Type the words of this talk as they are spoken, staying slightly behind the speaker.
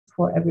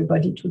for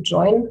everybody to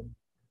join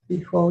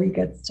before we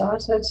get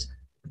started.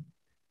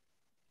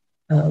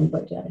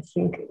 But yeah, I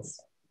think it's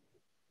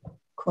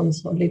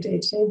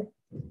consolidating.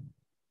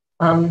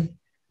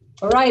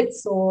 All right,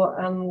 so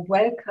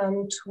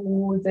welcome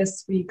to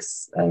this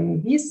week's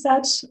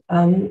VSAT.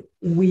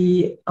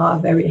 We are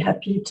very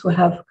happy to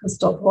have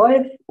Christoph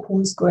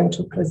who's going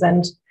to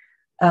present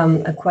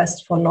a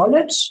quest for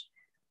knowledge,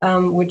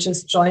 which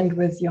is joined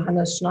with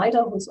Johannes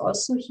Schneider, who's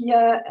also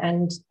here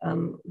and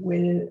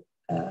will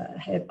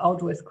help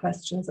out with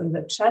questions in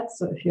the chat.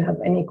 So if you have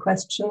any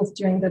questions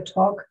during the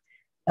talk,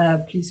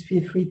 please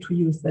feel free to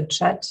use the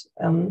chat.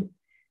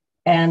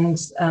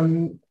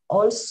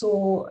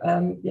 Also,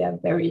 we are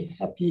very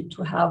happy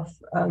to have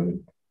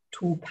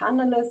two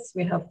panelists.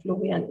 We have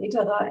Florian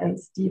Ederer and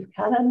Steve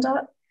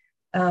Callander.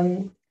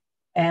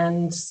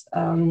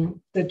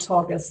 The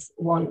talk is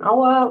 1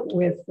 hour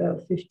with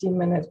a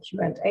 15-minute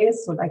Q&A.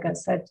 So like I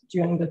said,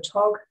 during the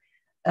talk,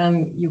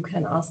 you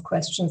can ask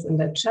questions in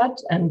the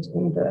chat, and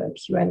in the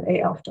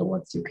Q&A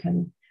afterwards, you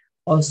can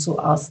also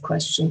ask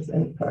questions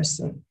in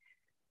person.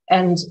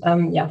 And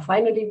yeah,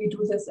 finally, we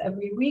do this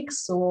every week.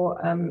 So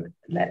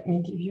let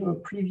me give you a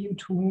preview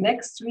to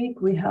next week.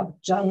 We have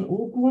Can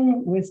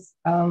Ogun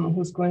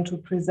who's going to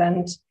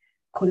present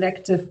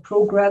collective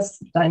progress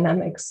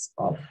dynamics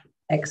of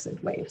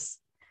exit waves.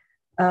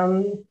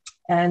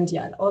 And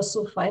yeah,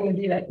 also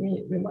finally, let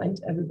me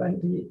remind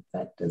everybody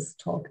that this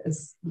talk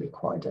is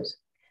recorded.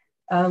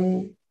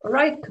 All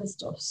right,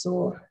 Christoph,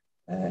 so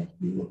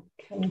you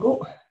can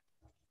go.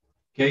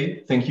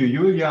 Okay, thank you,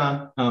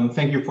 Julia.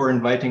 Thank you for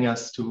inviting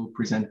us to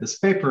present this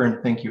paper,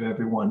 and thank you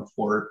everyone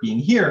for being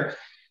here.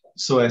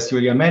 So as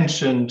Julia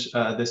mentioned,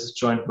 this is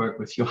joint work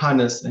with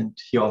Johannes, and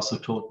he also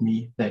told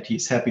me that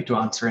he's happy to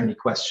answer any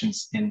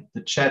questions in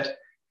the chat.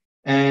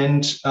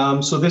 And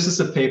so this is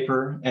a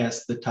paper,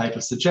 as the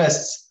title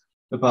suggests,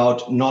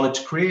 about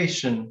knowledge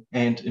creation,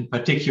 and in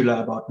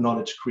particular about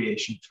knowledge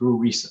creation through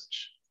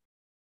research.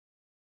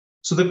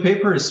 So the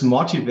paper is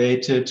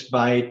motivated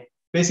by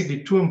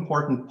basically two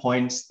important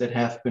points that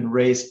have been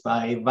raised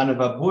by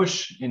Vannevar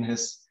Bush in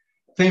his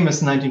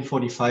famous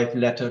 1945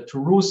 letter to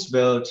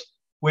Roosevelt,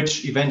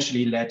 which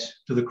eventually led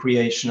to the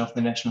creation of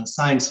the National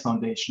Science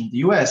Foundation in the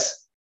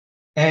US.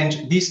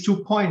 And these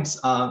 2 points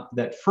are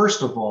that,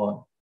 first of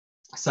all,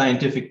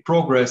 scientific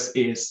progress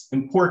is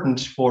important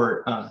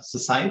for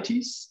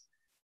societies.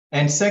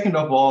 And second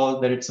of all,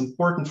 that it's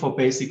important for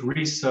basic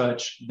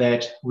research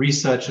that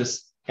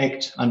researchers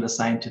act under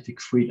scientific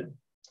freedom.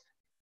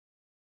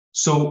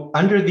 So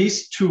under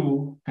these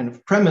two kind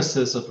of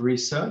premises of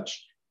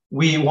research,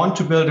 we want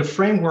to build a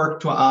framework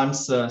to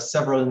answer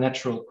several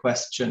natural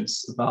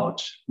questions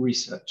about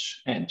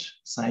research and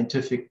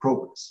scientific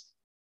progress.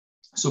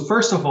 So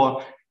first of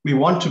all, we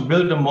want to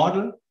build a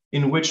model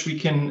in which we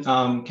can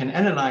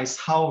analyze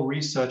how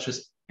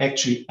researchers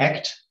actually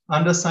act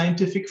under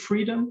scientific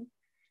freedom.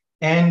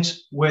 And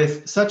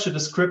with such a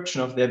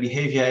description of their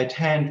behavior at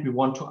hand, we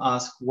want to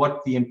ask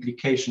what the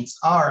implications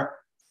are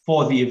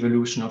for the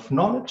evolution of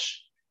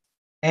knowledge.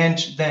 And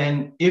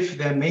then if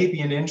there may be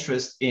an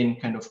interest in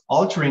kind of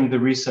altering the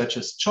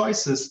researchers'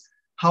 choices,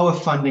 how a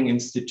funding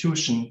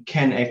institution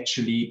can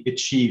actually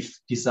achieve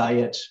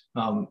desired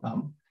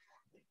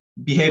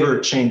behavior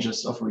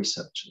changes of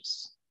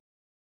researchers.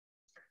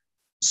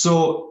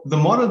 So the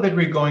model that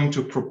we're going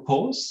to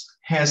propose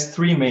has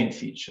 3 main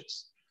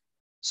features.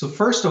 So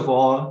first of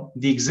all,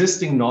 the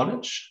existing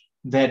knowledge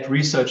that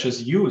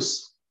researchers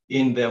use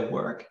in their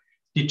work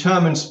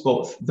determines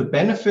both the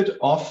benefit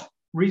of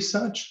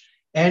research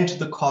and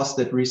the cost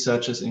that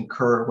researchers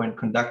incur when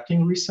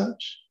conducting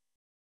research.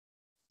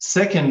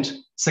 Second,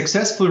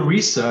 successful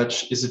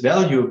research is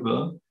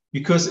valuable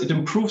because it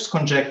improves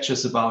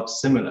conjectures about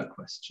similar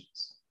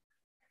questions.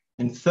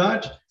 And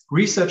third,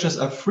 researchers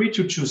are free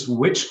to choose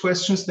which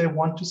questions they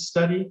want to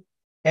study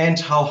and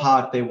how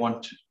hard they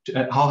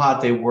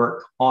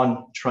work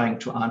on trying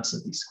to answer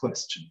these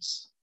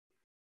questions.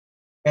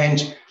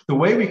 And the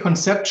way we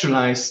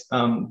conceptualize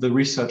the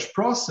research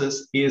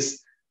process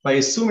is by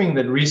assuming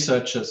that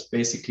researchers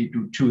basically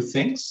do 2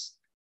 things.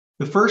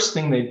 The first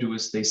thing they do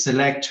is they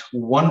select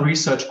one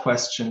research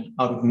question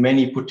out of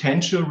many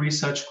potential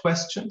research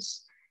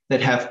questions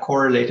that have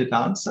correlated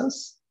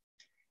answers.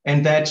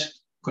 And that,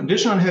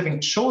 conditional on having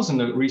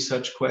chosen a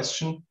research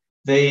question,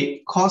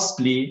 they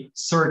costly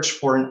search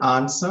for an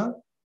answer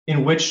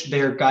in which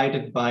they are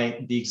guided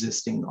by the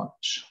existing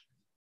knowledge.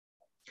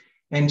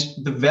 And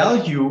the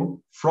value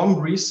from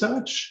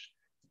research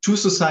to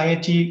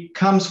society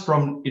comes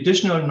from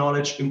additional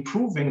knowledge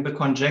improving the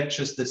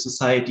conjectures that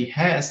society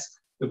has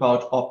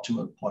about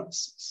optimal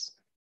policies.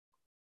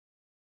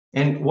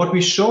 And what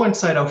we show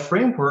inside our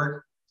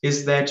framework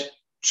is that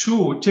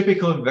 2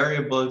 typical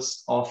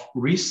variables of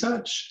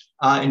research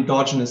are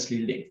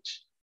endogenously linked.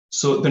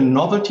 So the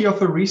novelty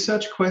of a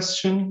research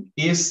question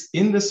is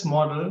in this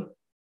model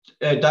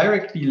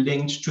directly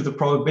linked to the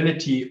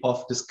probability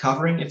of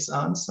discovering its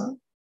answer.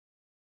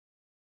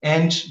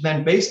 And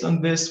then based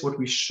on this, what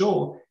we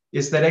show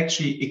is that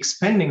actually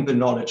expanding the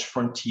knowledge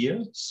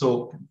frontier,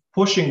 so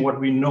pushing what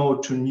we know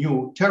to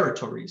new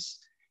territories,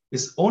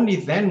 is only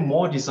then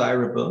more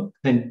desirable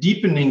than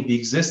deepening the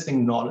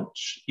existing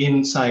knowledge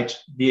inside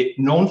the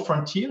known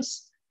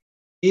frontiers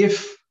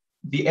if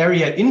the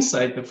area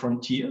inside the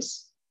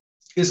frontiers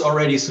is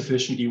already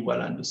sufficiently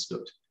well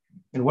understood.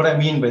 And what I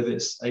mean by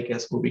this, I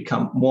guess, will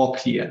become more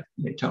clear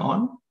later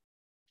on.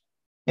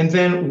 And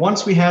then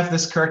once we have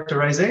this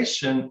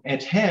characterization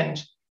at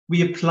hand,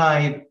 we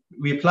apply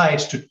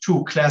it to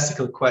two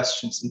classical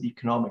questions in the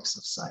economics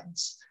of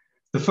science.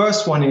 The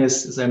first one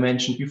is, as I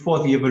mentioned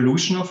before, the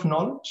evolution of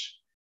knowledge.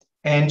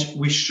 And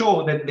we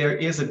show that there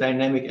is a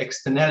dynamic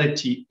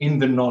externality in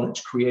the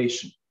knowledge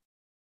creation.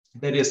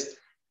 That is,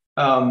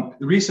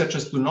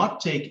 researchers do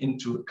not take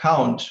into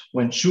account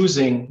when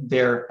choosing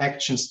their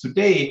actions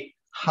today,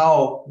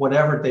 how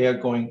whatever they are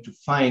going to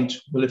find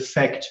will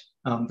affect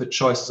the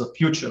choices of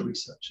future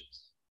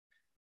researchers.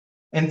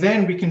 And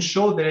then we can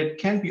show that it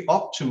can be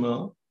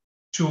optimal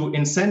to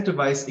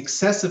incentivize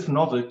excessive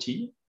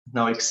novelty,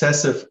 now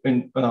excessive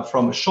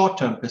from a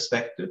short-term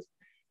perspective,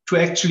 to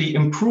actually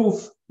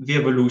improve the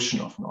evolution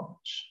of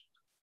knowledge.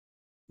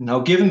 Now,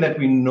 given that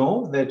we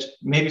know that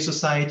maybe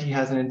society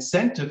has an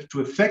incentive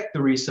to affect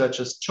the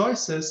researcher's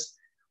choices,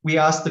 we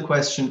ask the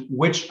question,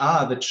 which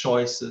are the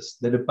choices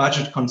that a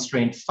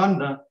budget-constrained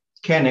funder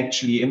can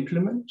actually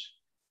implement?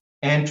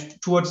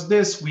 And towards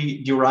this,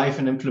 we derive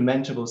an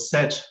implementable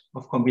set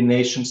of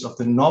combinations of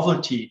the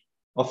novelty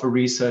of a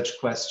research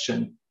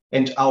question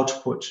and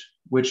output,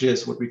 which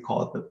is what we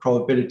call the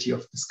probability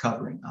of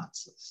discovering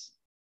answers.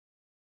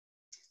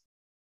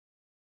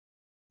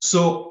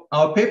 So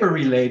our paper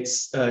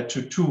relates to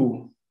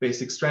two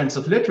basic strands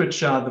of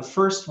literature. The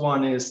first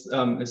one is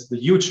the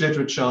huge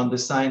literature on the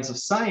science of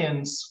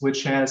science,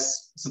 which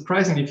has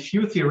surprisingly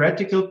few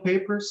theoretical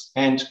papers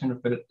and kind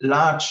of a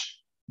large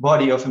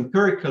body of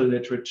empirical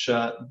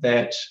literature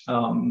that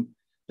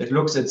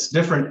looks at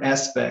different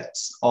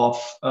aspects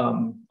of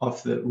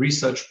the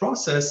research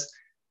process.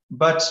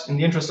 But in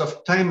the interest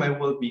of time, I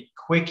will be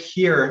quick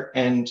here.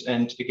 And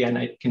again,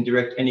 I can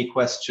direct any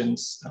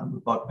questions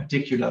about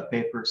particular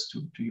papers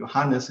to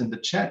Johannes in the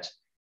chat.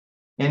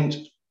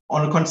 And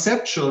on a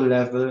conceptual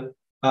level,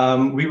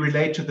 we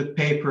relate to the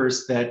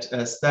papers that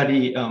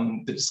study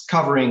the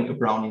discovering a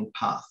Brownian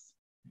path.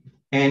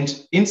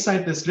 And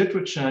inside this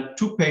literature,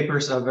 two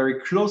papers are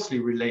very closely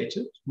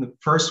related. The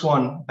first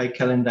one by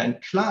Callander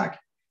and Clark,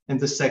 and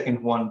the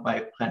second one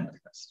by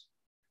Prendergast.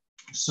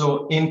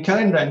 So in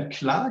Callander and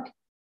Clark,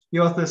 the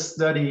authors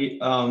study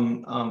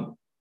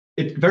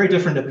very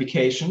different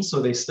applications.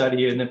 So they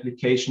study an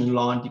application in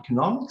law and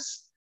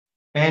economics.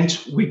 And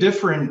we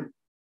differ,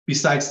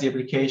 besides the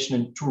application,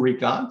 in two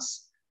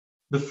regards.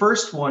 The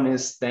first one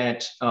is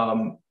that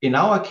in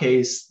our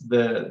case,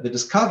 the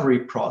discovery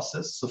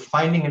process, so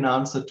finding an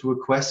answer to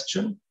a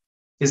question,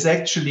 is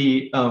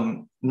actually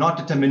not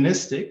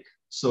deterministic.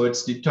 So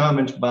it's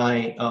determined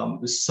by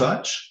the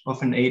search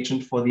of an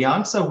agent for the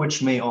answer,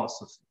 which may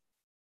also fail.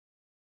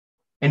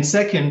 And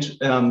second,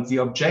 the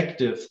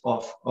objective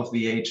of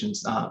the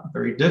agents are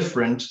very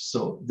different.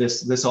 So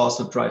this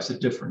also drives a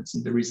difference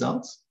in the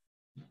results.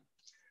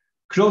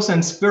 Closer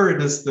in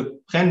spirit is the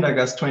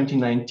Prendergast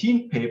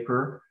 2019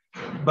 paper,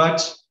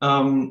 but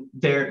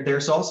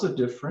there's also a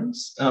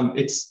difference.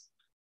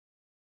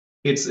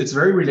 It's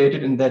very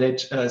related in that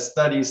it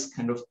studies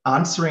kind of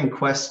answering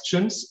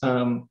questions,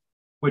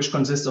 which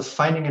consist of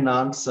finding an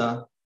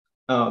answer,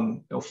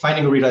 or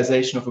finding a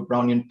realization of a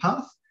Brownian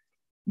path.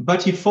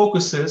 But he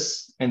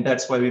focuses, and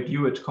that's why we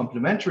view it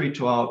complementary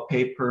to our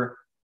paper,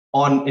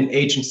 on an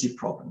agency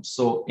problem.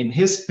 So in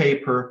his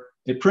paper,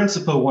 the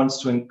principal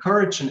wants to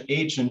encourage an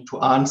agent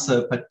to answer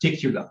a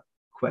particular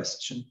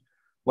question.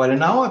 While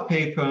in our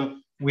paper,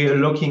 we are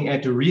looking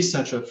at a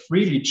researcher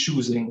freely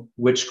choosing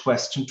which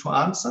question to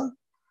answer.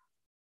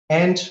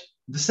 And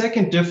the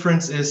second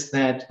difference is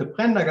that the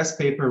Prendergast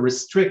paper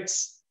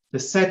restricts the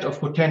set of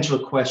potential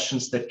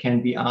questions that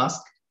can be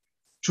asked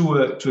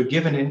to a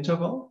given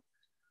interval.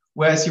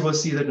 Whereas you will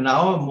see that in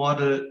our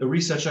model, a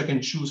researcher can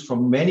choose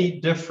from many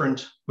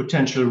different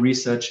potential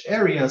research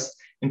areas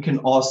and can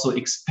also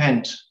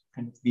expand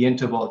kind of the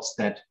intervals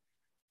that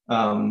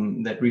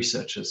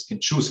researchers can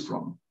choose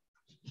from.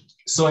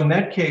 So in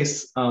that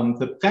case,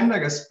 the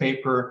Prendergast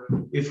paper,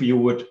 if you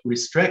would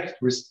abstract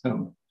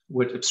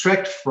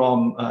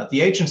from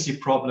the agency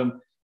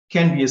problem,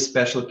 can be a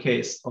special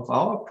case of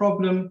our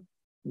problem,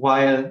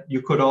 while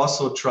you could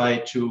also try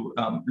to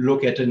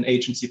look at an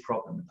agency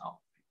problem in our.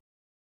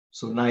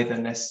 So neither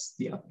nests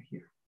the other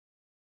here.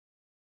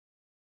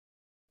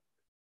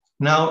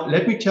 Now,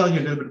 let me tell you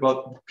a little bit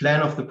about the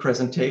plan of the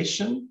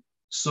presentation.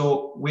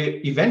 So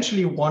we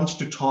eventually want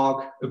to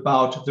talk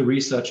about the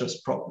researcher's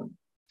problem.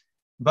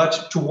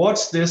 But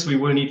towards this, we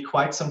will need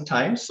quite some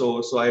time.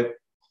 So I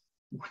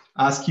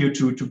ask you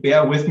to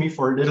bear with me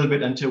for a little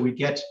bit until we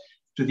get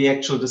to the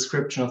actual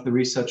description of the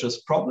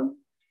researcher's problem,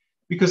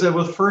 because I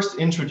will first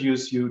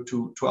introduce you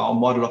to our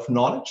model of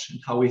knowledge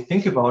and how we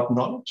think about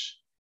knowledge.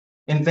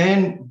 And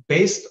then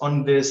based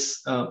on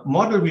this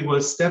model, we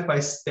will step by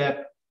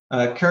step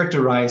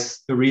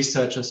characterize the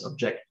researcher's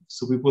objective.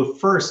 So we will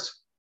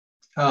first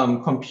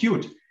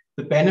compute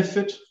the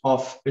benefit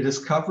of a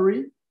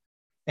discovery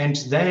And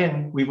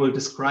then we will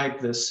describe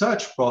the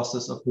search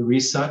process of the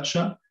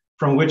researcher,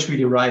 from which we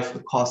derive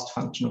the cost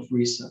function of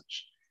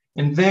research.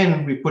 And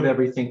then we put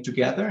everything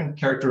together and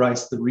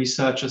characterize the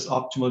researcher's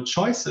optimal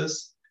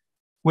choices,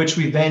 which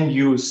we then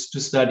use to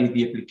study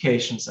the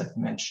applications I've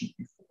mentioned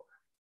before.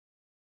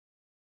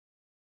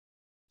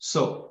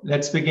 So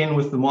let's begin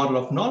with the model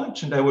of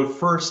knowledge, and I will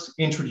first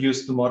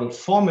introduce the model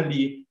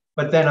formally,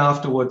 but then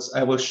afterwards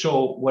I will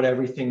show what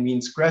everything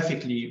means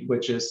graphically,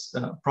 which is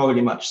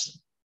probably much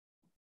simpler.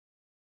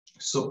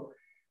 So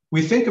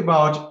we think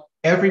about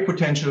every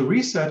potential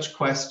research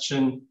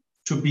question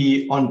to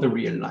be on the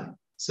real line.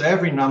 So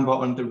every number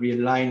on the real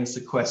line is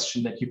a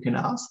question that you can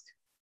ask,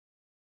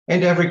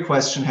 and every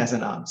question has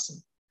an answer.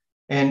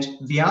 And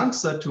the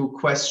answer to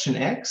question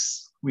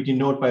X, we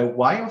denote by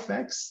Y of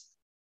X,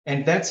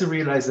 and that's a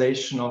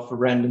realization of a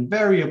random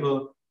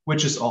variable,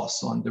 which is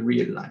also on the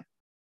real line.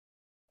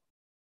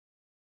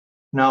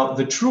 Now,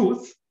 the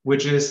truth,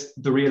 which is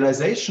the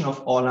realization of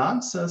all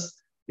answers,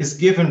 is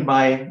given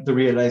by the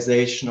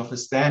realization of a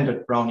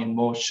standard Brownian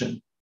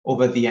motion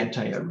over the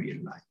entire real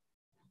line.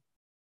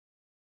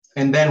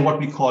 And then what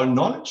we call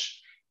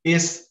knowledge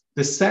is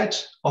the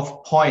set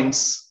of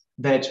points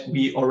that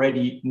we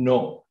already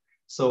know.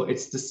 So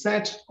it's the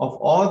set of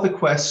all the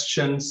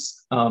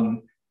questions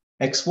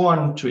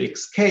x1 to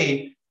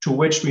xk, to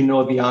which we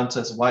know the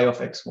answers y of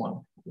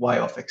x1, y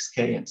of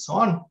xk, and so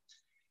on.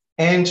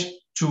 And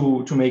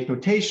to make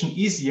notation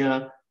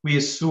easier, we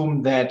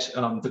assume that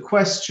the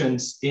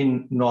questions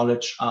in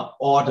knowledge are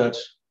ordered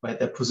by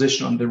their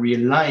position on the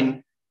real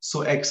line. So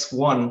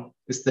x1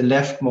 is the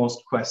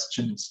leftmost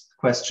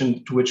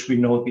question to which we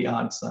know the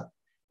answer,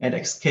 and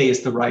xk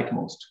is the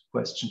rightmost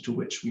question to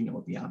which we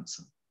know the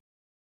answer.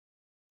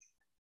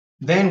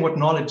 Then what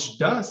knowledge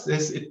does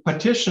is it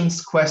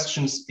partitions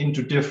questions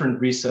into different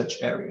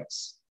research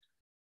areas.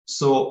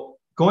 So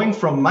going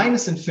from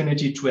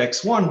 -infinity to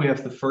x1, we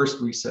have the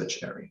first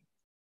research area.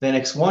 Then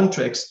x1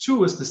 to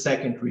x2 is the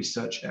second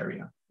research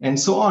area, and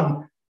so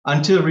on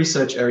until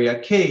research area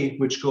k,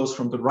 which goes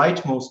from the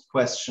rightmost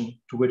question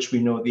to which we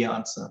know the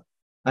answer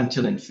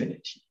until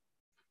infinity.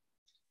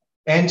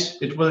 And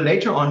it will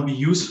later on be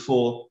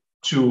useful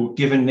to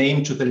give a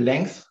name to the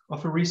length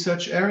of a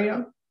research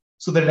area.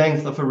 So the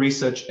length of a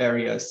research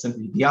area is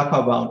simply the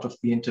upper bound of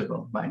the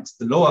interval minus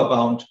the lower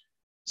bound.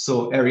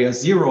 So area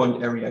 0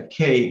 and area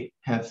k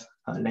have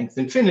length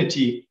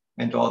infinity,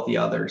 and all the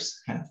others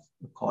have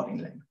according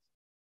length.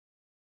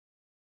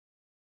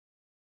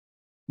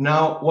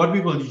 Now, what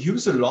we will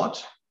use a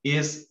lot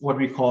is what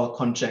we call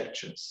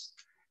conjectures.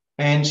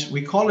 And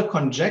we call a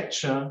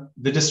conjecture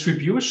the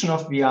distribution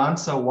of the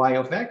answer y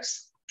of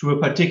x to a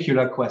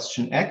particular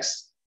question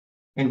x,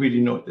 and we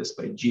denote this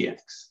by gx.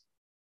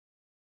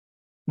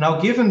 Now,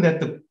 given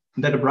that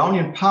a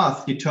Brownian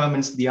path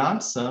determines the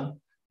answer,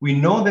 we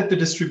know that the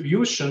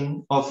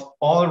distribution of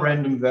all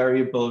random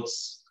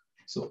variables,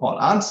 so all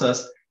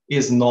answers,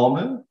 is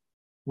normal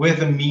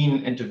with a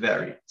mean and a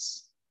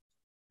variance.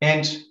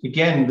 And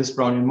again, this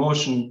Brownian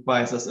motion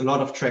buys us a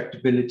lot of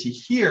tractability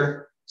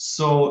here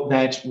so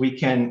that we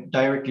can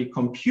directly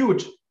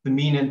compute the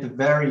mean and the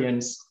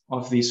variance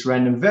of these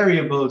random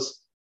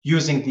variables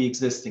using the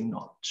existing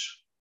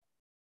knowledge.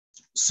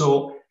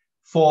 So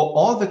for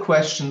all the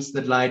questions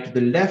that lie to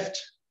the left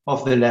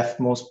of the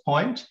leftmost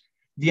point,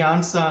 the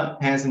answer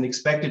has an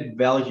expected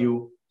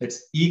value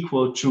that's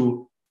equal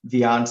to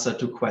the answer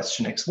to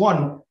question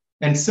x1.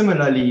 And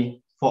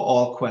similarly, for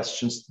all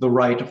questions to the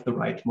right of the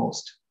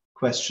rightmost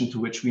question to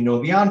which we know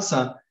the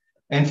answer.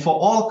 And for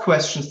all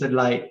questions that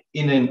lie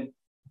in an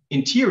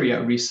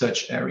interior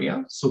research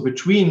area, so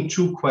between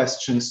two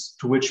questions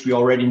to which we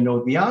already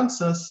know the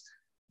answers,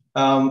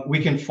 we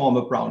can form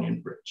a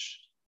Brownian bridge.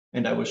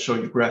 And I will show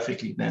you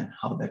graphically then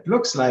how that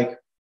looks like.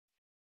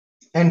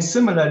 And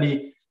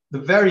similarly, the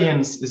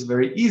variance is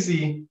very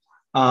easy.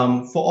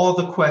 For all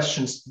the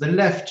questions to the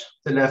left,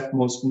 the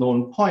leftmost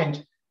known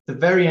point, the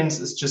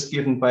variance is just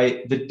given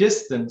by the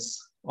distance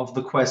of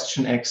the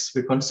question x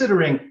we're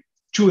considering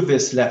to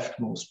this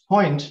leftmost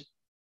point.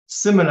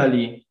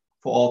 Similarly,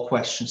 for all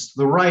questions to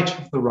the right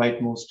of the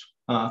rightmost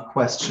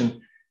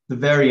question, the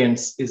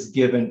variance is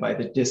given by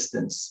the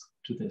distance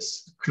to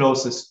this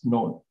closest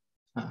known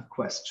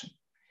question.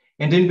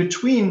 And in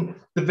between,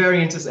 the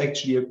variance is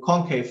actually a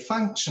concave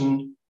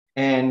function.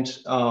 And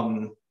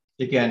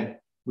again,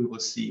 we will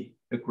see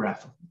a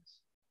graph of this.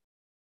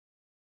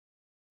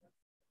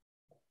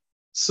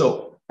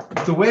 So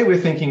the way we're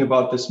thinking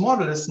about this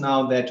model is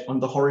now that on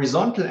the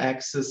horizontal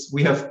axis,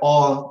 we have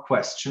all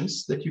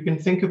questions that you can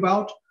think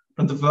about.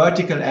 On the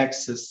vertical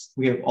axis,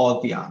 we have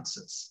all the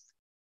answers.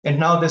 And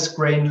now this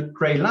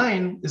gray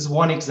line is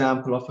one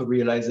example of a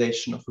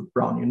realization of a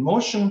Brownian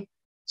motion.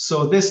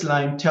 So this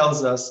line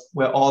tells us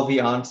where all the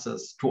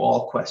answers to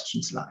all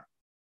questions lie.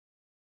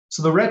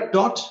 So the red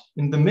dot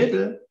in the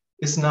middle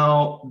is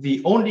now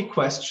the only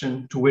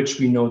question to which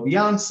we know the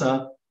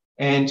answer.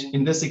 And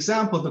in this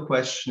example, the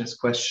question is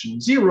question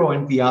 0,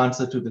 and the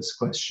answer to this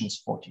question is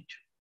 42.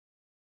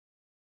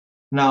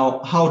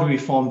 Now, how do we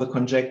form the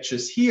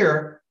conjectures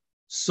here?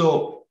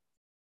 So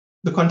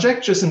the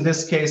conjectures in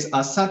this case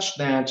are such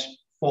that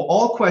for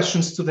all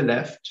questions to the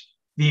left,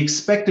 the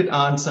expected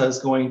answer is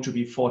going to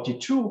be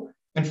 42.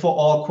 And for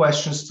all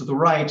questions to the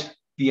right,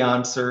 the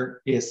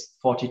answer is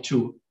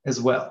 42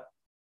 as well.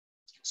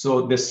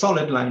 So this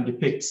solid line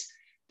depicts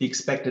the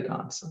expected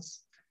answers.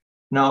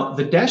 Now,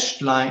 the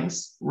dashed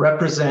lines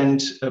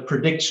represent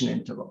prediction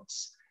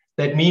intervals.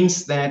 That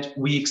means that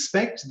we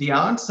expect the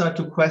answer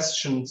to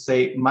question,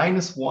 say,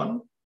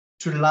 -1,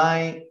 to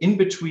lie in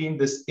between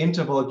this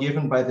interval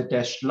given by the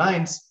dashed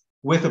lines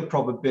with a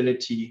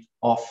probability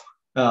of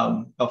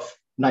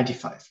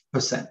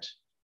 95%.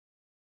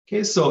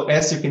 Okay, so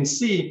as you can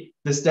see,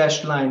 these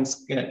dashed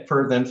lines get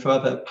further and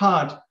further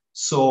apart.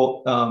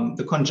 So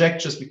the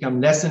conjectures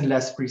become less and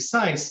less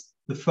precise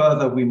the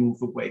further we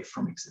move away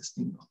from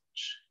existing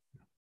knowledge.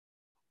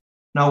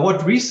 Now,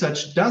 what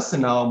research does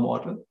in our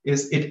model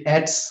is it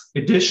adds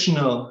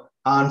additional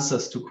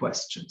answers to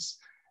questions.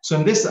 So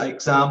in this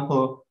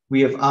example,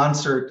 we have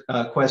answered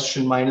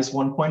question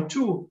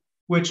 -1.2,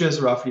 which is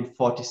roughly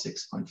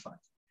 46.5.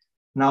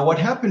 Now, what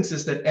happens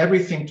is that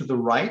everything to the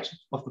right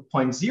of the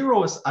point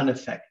 0 is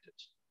unaffected.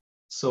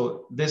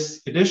 So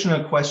this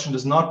additional question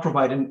does not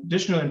provide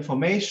additional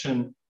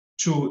information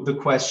to the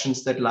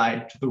questions that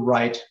lie to the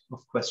right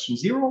of question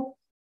 0,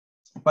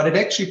 but it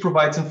actually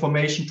provides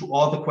information to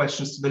all the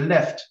questions to the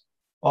left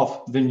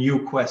of the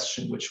new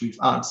question, which we've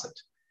answered.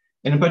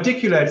 And in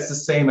particular, it's the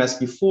same as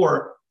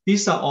before.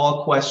 These are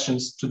all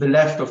questions to the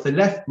left of the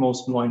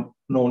leftmost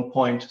known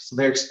point. So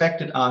their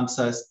expected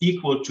answer is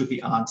equal to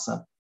the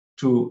answer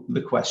to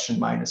the question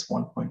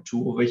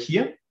 -1.2 over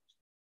here.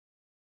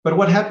 But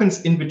what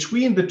happens in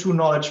between the two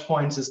knowledge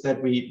points is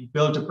that we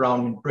build a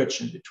Brownian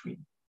bridge in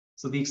between.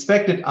 So the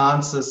expected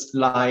answers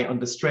lie on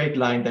the straight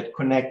line that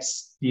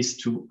connects these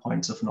 2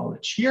 points of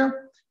knowledge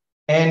here.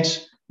 And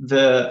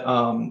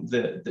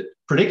the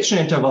prediction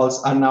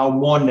intervals are now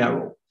more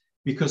narrow,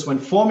 because when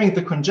forming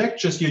the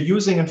conjectures, you're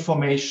using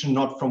information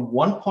not from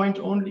 1 point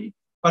only,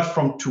 but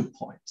from 2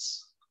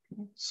 points.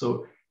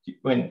 So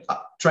when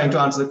trying to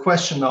answer the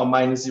question now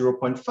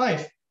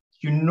 -0.5,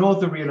 you know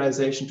the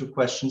realization to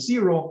question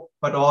 0,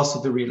 but also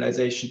the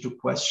realization to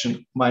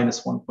question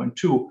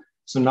 -1.2.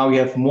 So now you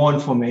have more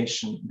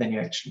information than you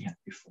actually had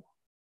before.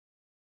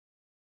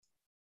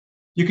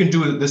 You can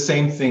do the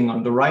same thing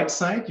on the right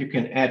side. You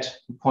can add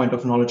a point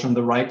of knowledge on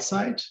the right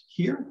side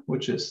here,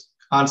 which is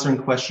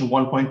answering question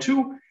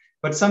 1.2.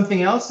 But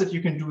something else that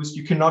you can do is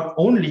you can not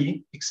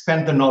only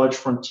expand the knowledge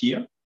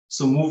frontier,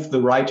 so move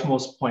the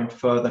rightmost point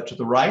further to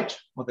the right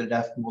or the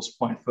leftmost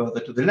point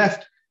further to the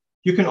left.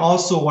 You can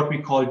also what we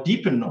call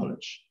deepen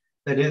knowledge.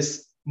 That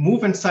is,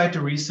 move inside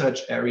the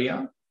research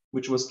area,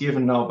 which was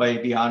given now by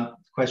the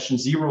question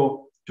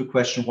 0 to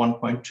question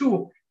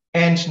 1.2,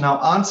 and now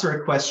answer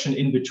a question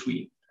in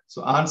between.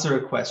 So answer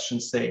a question,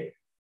 say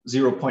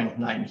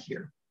 0.9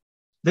 here.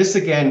 This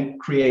again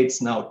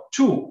creates now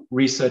 2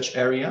 research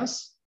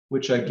areas,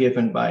 which are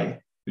given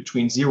by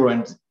between 0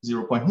 and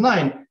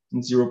 0.9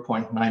 and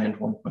 0.9 and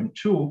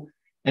 1.2.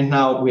 And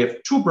now we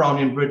have 2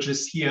 Brownian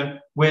bridges here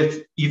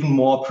with even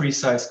more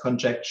precise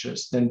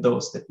conjectures than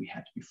those that we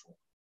had before.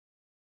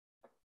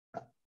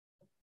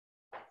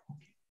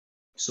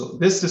 So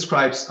this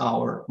describes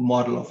our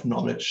model of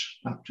knowledge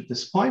up to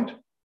this point.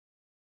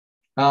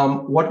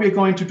 What we're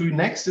going to do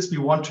next is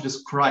we want to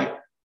describe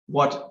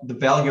what the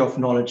value of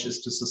knowledge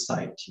is to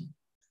society.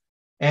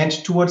 And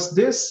towards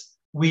this,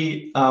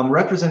 we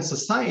represent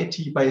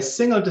society by a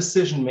single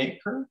decision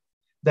maker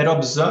that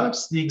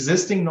observes the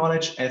existing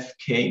knowledge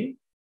Fk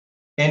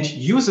and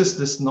uses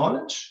this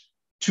knowledge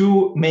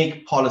to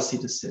make policy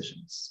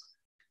decisions.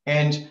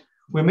 And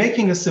we're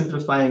making a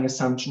simplifying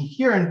assumption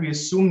here, and we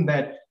assume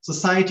that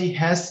society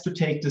has to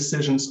take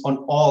decisions on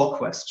all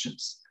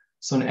questions.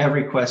 So in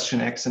every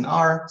question X and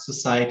R,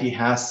 society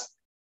has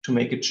to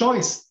make a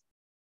choice.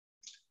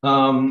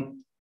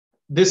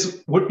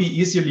 This would be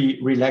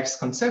easily relaxed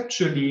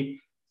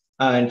conceptually,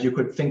 and you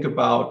could think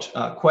about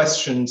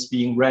questions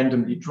being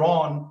randomly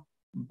drawn,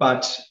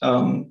 but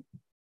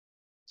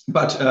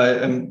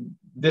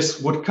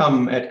this would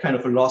come at kind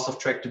of a loss of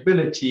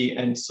tractability.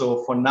 And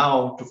so for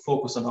now, to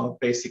focus on our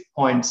basic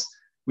points,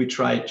 we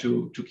try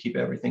to keep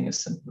everything as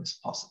simple as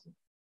possible.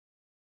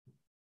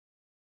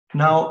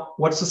 Now,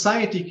 what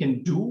society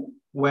can do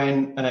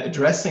when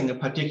addressing a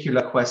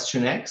particular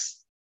question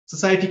X,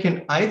 society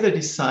can either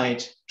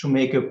decide to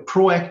make a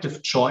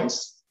proactive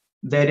choice,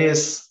 that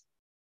is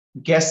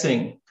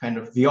guessing kind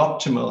of the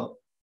optimal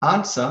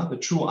answer, the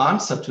true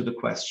answer to the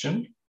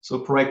question. So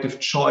proactive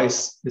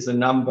choice is a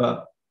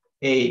number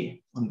A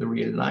on the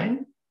real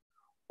line,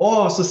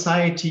 or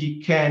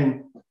society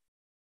can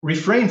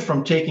refrain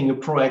from taking a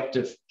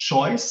proactive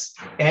choice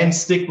and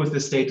stick with the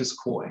status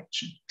quo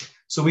action.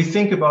 So we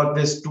think about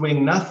this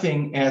doing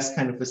nothing as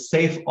kind of a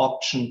safe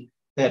option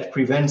that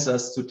prevents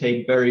us to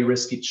take very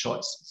risky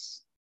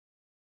choices.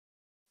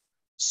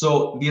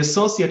 So the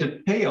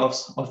associated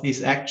payoffs of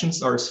these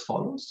actions are as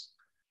follows.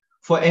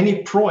 For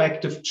any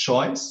proactive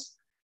choice,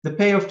 the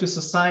payoff to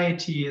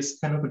society is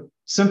kind of a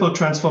simple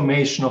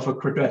transformation of a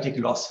quadratic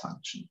loss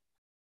function.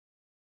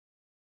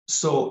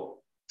 So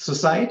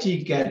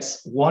society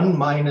gets 1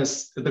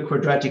 minus the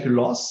quadratic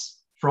loss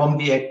from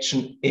the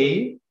action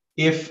A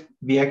if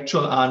the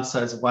actual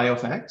answer is y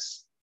of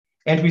x,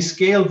 and we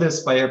scale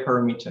this by a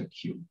parameter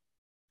q.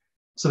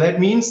 So that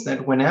means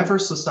that whenever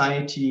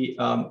society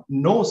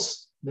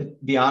knows that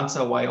the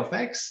answer y of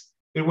x,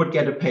 it would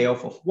get a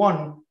payoff of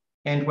 1,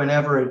 and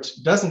whenever it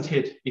doesn't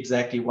hit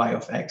exactly y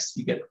of x,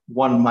 you get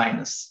 1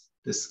 minus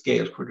the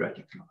scaled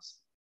quadratic loss.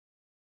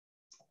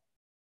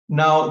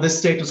 Now, the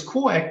status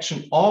quo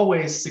action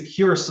always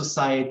secures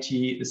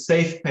society a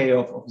safe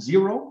payoff of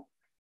 0.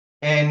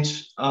 And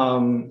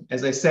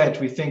as I said,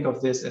 we think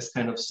of this as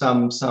kind of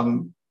some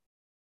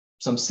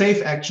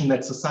safe action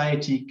that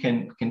society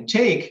can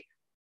take.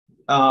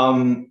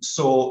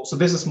 So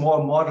this is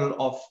more a model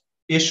of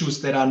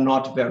issues that are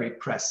not very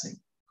pressing.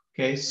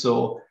 Okay,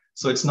 so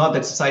it's not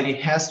that society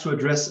has to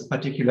address a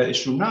particular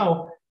issue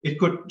now. It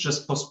could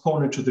just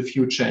postpone it to the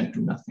future and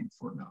do nothing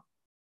for now.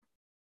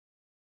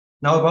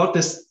 Now about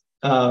this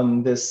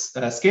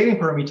scaling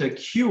parameter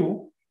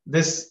q,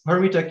 this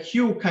parameter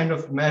q kind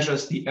of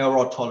measures the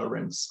error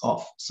tolerance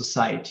of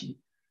society.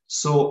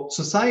 So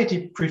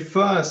society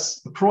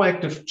prefers a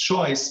proactive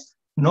choice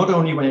not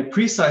only when it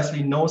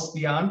precisely knows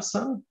the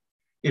answer,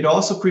 it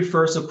also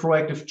prefers a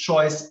proactive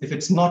choice if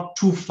it's not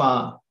too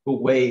far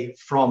away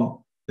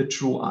from the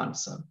true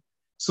answer.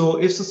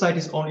 So if society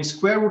is only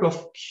square root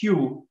of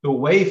q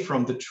away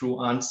from the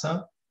true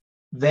answer,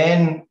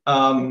 then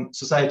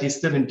society is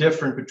still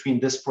indifferent between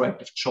this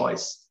proactive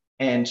choice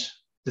and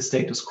the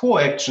status quo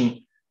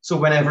action. So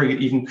whenever you're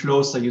even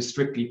closer, you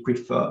strictly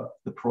prefer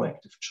the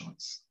proactive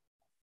choice.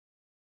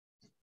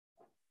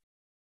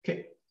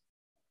 Okay.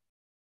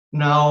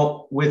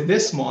 Now, with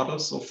this model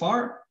so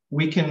far,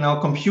 we can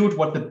now compute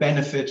what the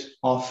benefit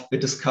of the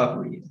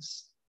discovery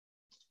is.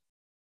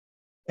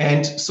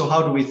 And so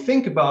how do we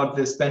think about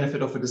this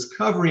benefit of a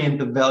discovery and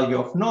the value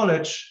of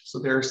knowledge? So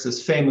there's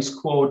this famous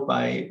quote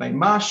by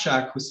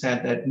Marshak, who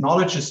said that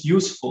knowledge is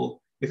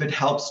useful if it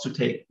helps to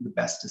take the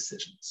best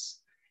decisions.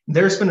 And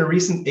there's been a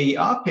recent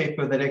AER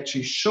paper that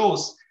actually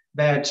shows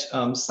that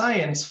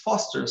science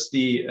fosters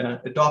the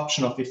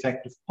adoption of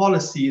effective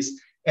policies,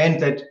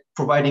 and that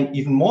providing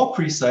even more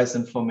precise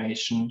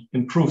information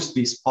improves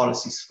these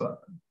policies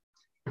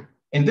further.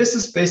 And this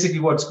is basically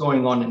what's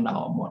going on in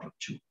our model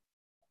too.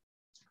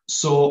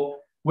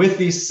 So with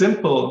these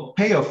simple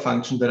payoff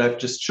functions that I've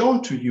just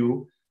shown to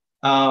you,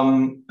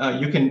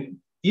 you can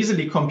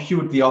easily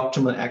compute the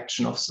optimal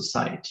action of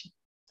society.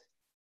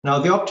 Now,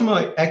 the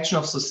optimal action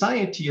of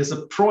society is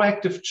a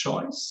proactive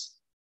choice,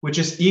 which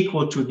is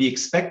equal to the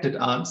expected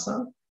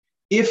answer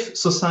if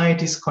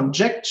society's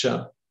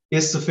conjecture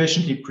is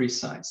sufficiently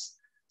precise.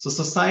 So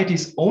society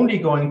is only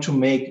going to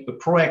make a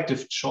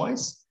proactive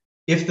choice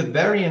if the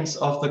variance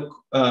of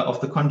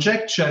the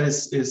conjecture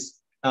is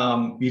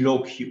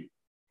below q.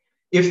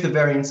 If the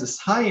variance is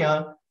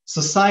higher,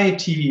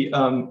 society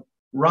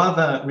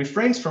rather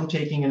refrains from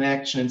taking an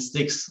action and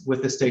sticks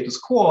with the status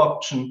quo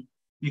option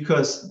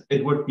because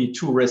it would be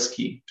too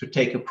risky to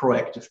take a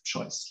proactive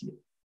choice here.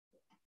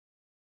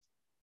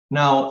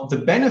 Now, the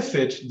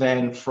benefit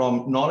then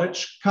from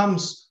knowledge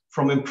comes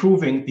from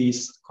improving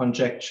these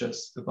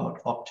conjectures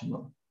about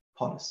optimal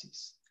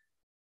policies.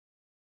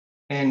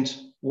 And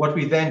what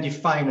we then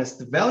define as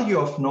the value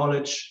of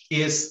knowledge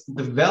is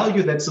the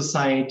value that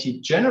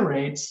society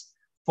generates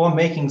for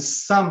making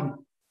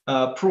some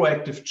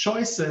proactive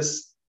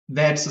choices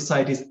that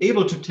society is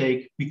able to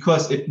take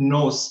because it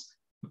knows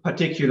a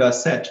particular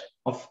set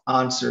of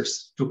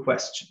answers to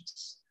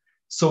questions.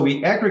 So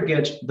we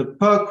aggregate the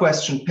per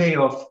question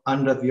payoff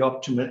under the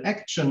optimal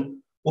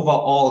action over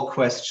all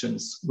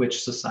questions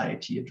which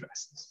society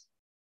addresses.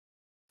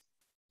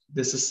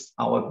 This is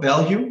our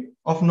value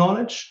of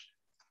knowledge.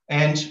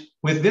 And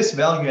with this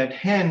value at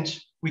hand,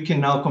 we can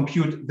now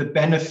compute the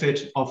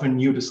benefit of a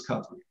new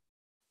discovery.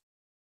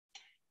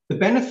 The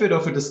benefit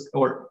of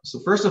so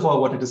first of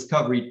all, what a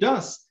discovery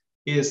does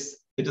is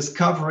a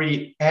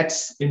discovery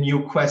adds a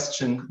new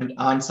question and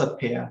answer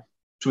pair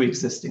to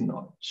existing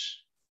knowledge.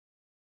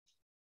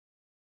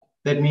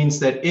 That means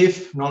that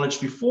if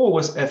knowledge before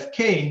was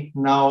Fk,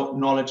 now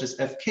knowledge is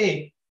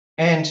Fk,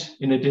 and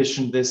in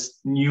addition, this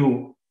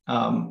new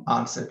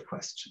answered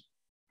question.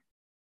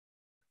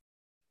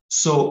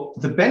 So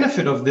the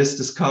benefit of this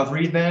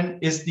discovery then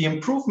is the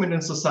improvement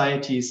in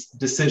society's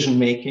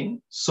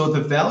decision-making. So the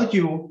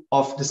value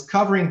of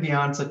discovering the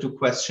answer to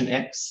question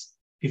X,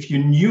 if you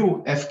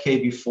knew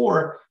Fk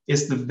before,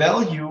 is the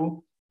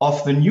value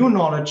of the new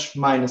knowledge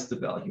minus the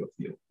value of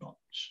the old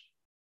knowledge.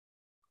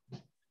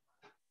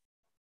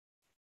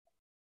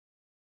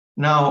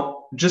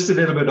 Now, just a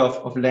little bit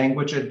of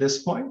language at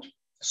this point.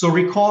 So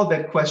recall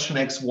that question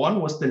X1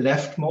 was the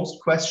leftmost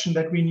question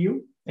that we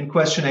knew, and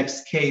question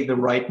xk, the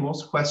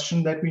rightmost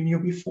question that we knew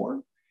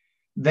before.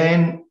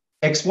 Then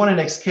x1 and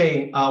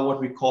xk are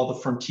what we call the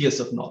frontiers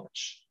of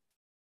knowledge.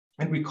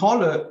 And we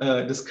call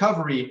a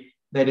discovery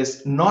that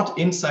is not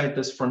inside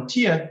this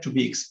frontier to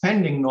be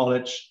expanding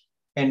knowledge,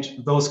 and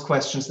those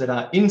questions that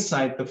are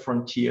inside the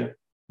frontier,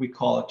 we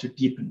call it to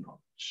deepen knowledge.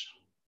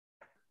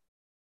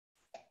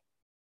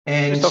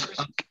 And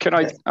Christoph, can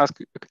I ask?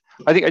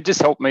 I think it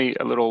just helped me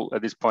a little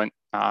at this point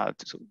to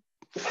sort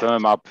of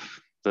firm up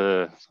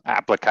the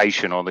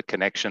application or the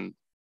connection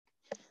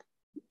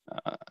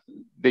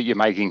that you're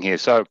making here.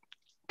 So,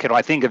 can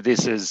I think of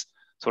this as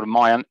sort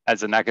of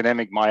as an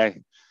academic, my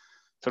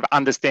sort of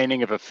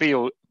understanding of a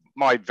field,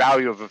 my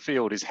value of a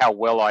field is how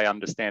well I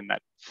understand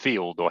that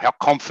field, or how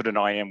confident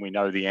I am we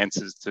know the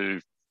answers to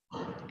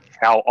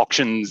how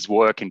auctions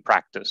work in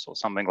practice or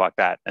something like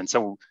that. And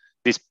so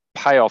this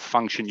payoff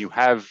function you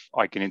have,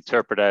 I can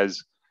interpret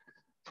as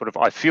sort of,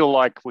 I feel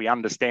like we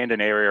understand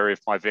an area if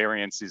my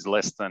variance is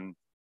less than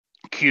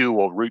Q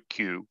or root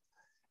Q.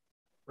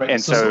 Right.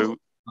 And so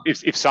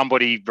if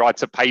somebody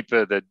writes a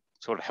paper that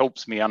sort of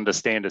helps me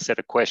understand a set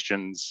of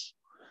questions,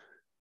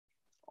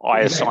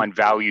 I assign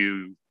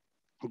value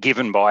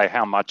given by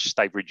how much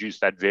they've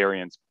reduced that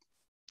variance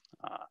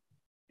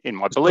in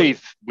my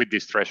belief with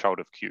this threshold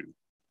of Q.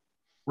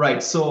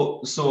 Right.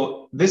 So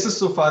this is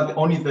so far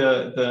only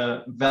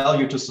the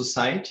value to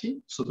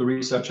society. So the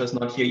researcher is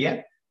not here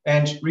yet.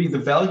 And really the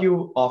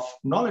value of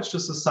knowledge to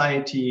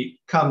society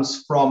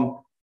comes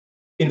from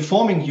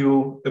informing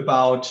you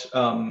about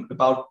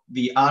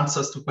the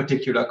answers to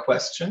particular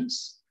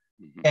questions.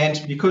 Mm-hmm.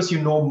 And because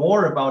you know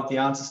more about the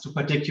answers to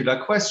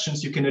particular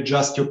questions, you can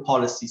adjust your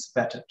policies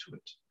better to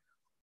it.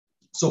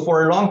 So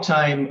for a long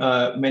time,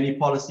 many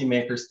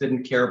policymakers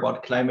didn't care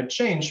about climate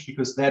change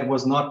because that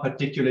was not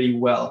particularly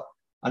well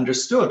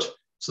understood.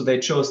 So they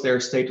chose their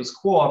status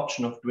quo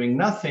option of doing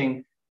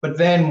nothing. But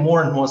then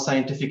more and more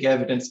scientific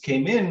evidence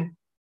came in.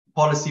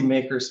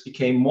 Policymakers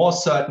became more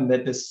certain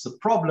that this is a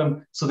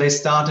problem. So they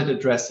started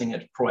addressing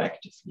it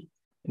proactively.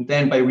 And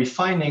then by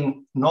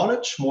refining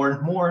knowledge more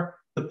and more,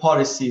 the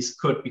policies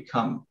could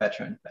become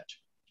better and better.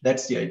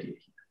 That's the idea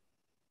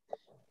here.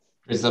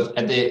 Christoph,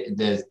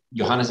 the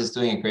Johannes is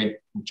doing a great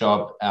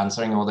job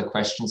answering all the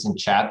questions in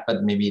chat,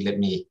 but maybe let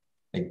me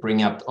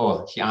bring up,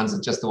 he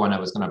answered just the one I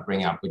was going to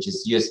bring up, which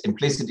is you're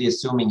implicitly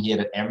assuming here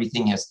that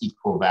everything has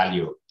equal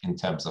value in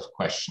terms of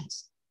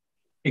questions.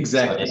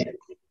 Exactly. So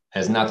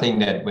there's nothing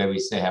where we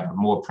say have a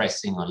more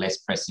pressing or less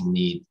pressing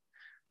need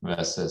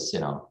versus,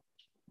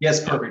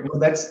 Yes, perfect. Well,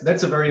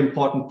 that's a very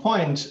important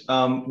point.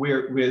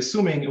 We're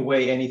assuming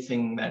away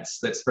anything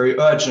that's very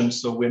urgent.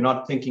 So we're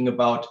not thinking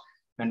about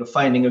kind of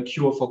finding a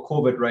cure for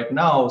COVID right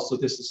now. So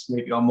this is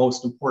maybe our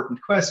most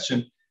important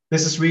question.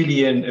 This is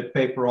really a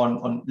paper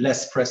on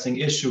less pressing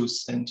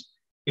issues, and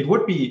it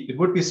would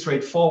be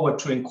straightforward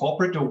to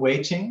incorporate a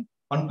weighting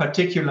on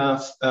particular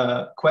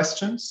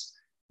questions,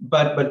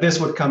 but this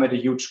would come at a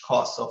huge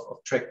cost of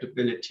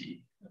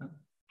tractability.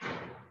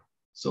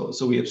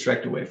 So we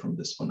abstract away from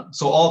this for now.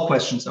 So all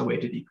questions are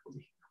weighted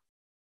equally.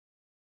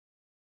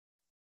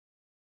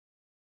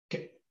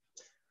 Okay.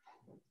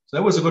 So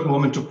that was a good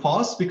moment to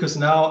pause, because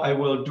now I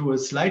will do a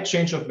slight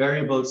change of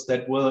variables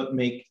that will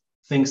make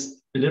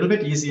things a little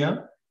bit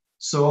easier.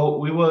 So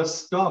we will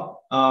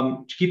stop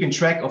keeping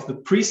track of the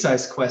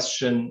precise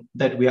question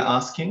that we are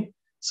asking.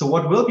 So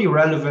what will be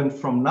relevant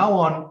from now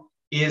on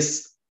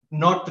is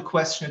not the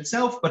question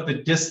itself, but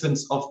the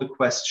distance of the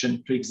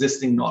question to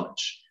existing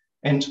knowledge.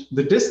 And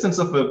the distance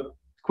of a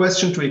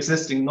question to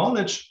existing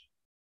knowledge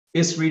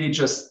is really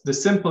just the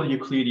simple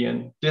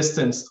Euclidean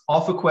distance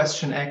of a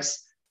question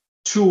X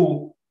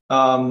to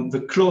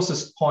the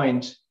closest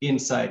point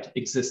inside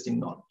existing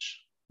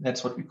knowledge.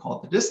 That's what we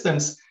call the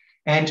distance.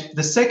 And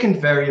the second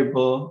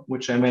variable,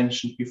 which I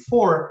mentioned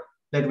before,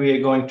 that we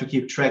are going to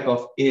keep track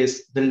of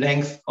is the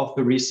length of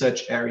the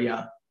research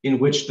area in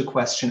which the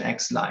question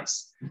X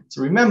lies.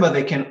 So remember,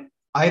 they can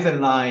either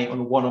lie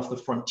on one of the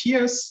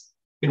frontiers,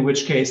 in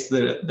which case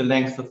the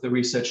length of the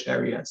research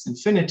area is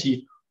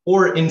infinity,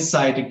 or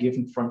inside a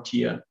given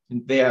frontier.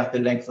 And there, the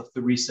length of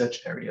the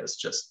research area is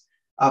just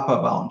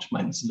upper bound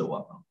minus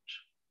lower bound.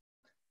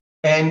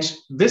 And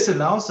this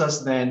allows us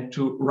then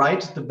to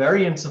write the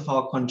variance of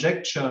our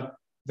conjecture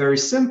very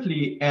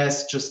simply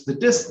as just the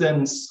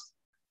distance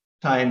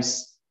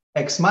times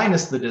x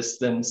minus the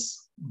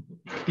distance,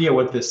 clear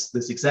what this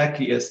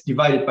exactly is,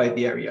 divided by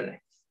the area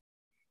length.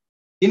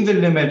 In the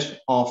limit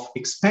of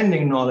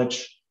expanding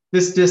knowledge,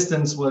 this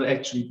distance will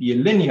actually be a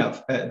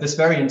linear, this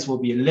variance will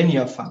be a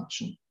linear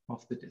function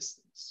of the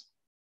distance.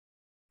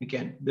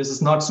 Again, this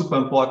is not super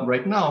important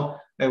right now.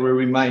 I will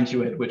remind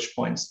you at which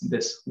points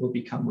this will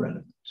become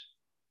relevant.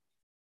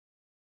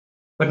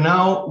 But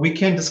now we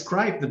can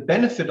describe the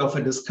benefit of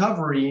a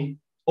discovery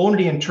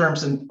only in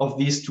terms of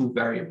these two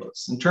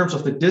variables, in terms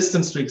of the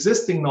distance to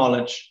existing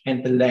knowledge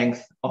and the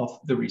length of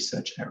the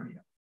research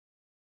area.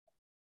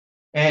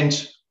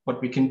 And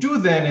what we can do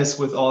then is,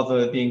 with all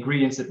the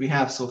ingredients that we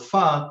have so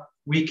far,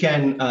 we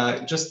can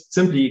just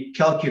simply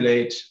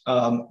calculate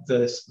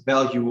this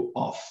value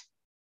of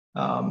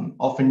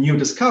a new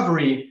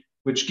discovery,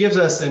 which gives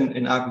us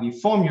an ugly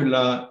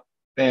formula.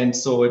 And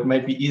so it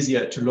might be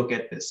easier to look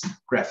at this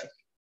graphic.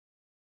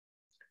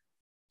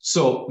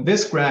 So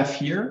this graph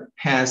here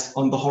has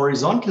on the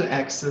horizontal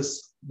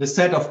axis the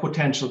set of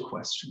potential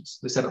questions,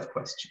 the set of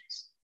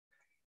questions.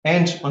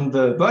 And on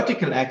the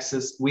vertical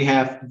axis, we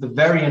have the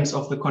variance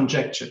of the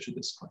conjecture to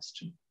this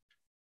question.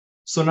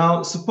 So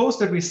now suppose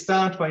that we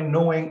start by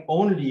knowing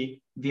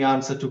only the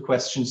answer to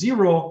question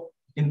 0.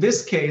 In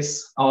this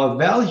case, our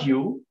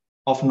value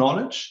of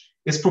knowledge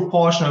is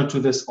proportional to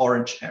this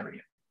orange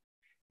area,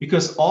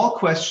 because all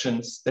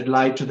questions that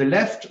lie to the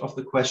left of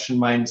the question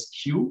minus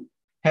q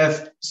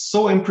have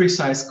so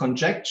imprecise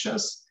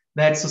conjectures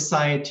that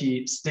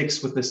society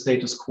sticks with the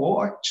status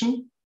quo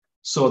action.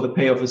 So the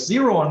payoff is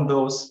 0 on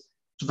those.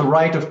 To the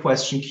right of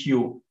question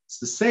q, it's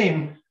the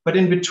same, but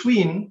in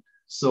between,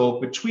 so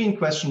between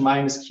question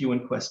minus q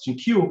and question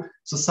q,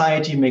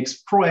 society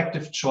makes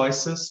proactive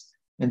choices,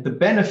 and the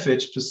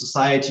benefit to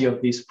society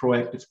of these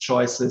proactive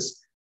choices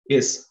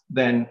is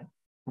then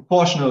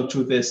proportional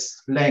to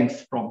this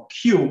length from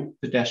q,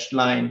 the dashed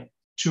line,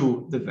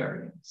 to the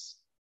variance.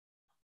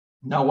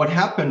 Now, what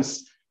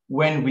happens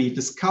when we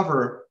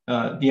discover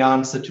the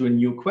answer to a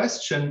new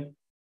question?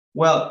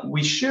 Well,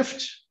 we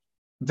shift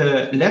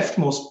the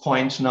leftmost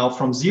point now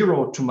from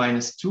 0 to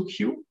minus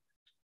 2q.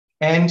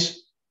 And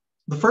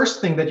the first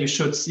thing that you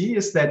should see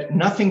is that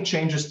nothing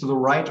changes to the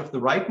right of the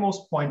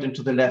rightmost point and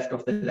to the left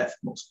of the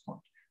leftmost point.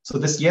 So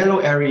this yellow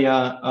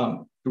area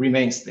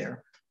remains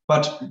there.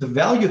 But the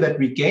value that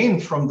we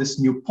gain from this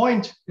new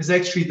point is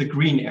actually the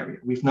green area.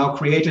 We've now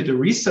created a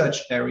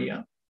research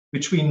area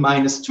between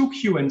minus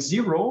 2q and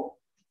 0,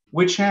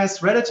 which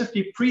has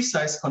relatively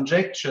precise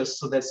conjectures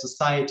so that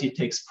society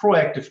takes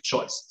proactive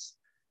choices.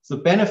 The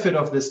benefit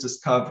of this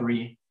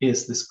discovery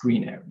is this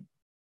green area.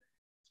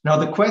 Now,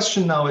 the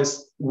question now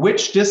is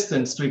which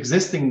distance to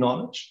existing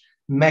knowledge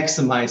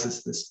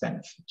maximizes this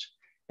benefit?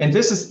 And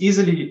this is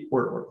easily,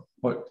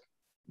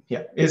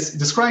 is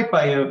described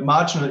by a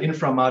marginal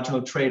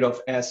inframarginal trade-off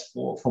as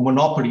for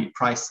monopoly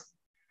pricing.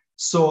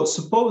 So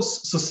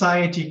suppose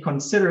society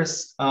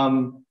considers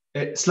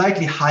a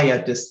slightly higher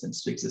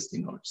distance to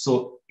existing knowledge.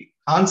 So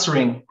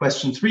answering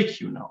question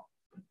 3q now.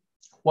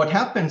 What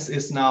happens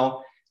is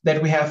now that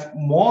we have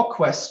more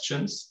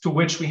questions to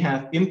which we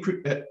have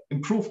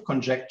improved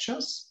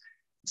conjectures.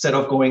 Instead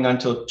of going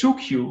until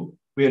 2q,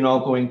 we are now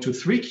going to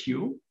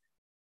 3q.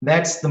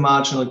 That's the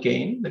marginal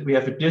gain, that we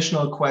have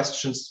additional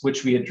questions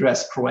which we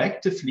address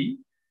proactively.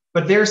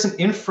 But there's an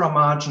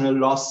inframarginal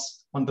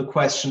loss on the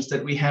questions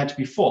that we had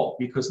before,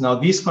 because now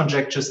these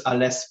conjectures are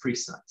less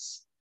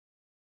precise.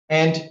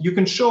 And you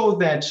can show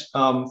that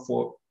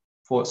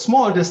for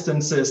small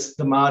distances,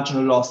 the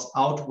marginal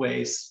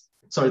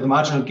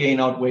gain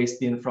outweighs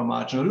the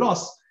inframarginal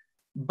loss,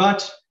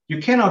 but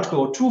you cannot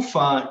go too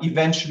far.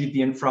 Eventually,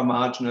 the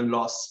inframarginal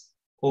loss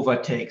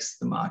overtakes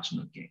the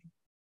marginal gain.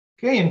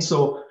 Okay, and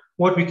so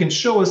what we can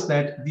show is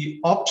that the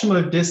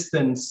optimal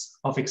distance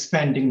of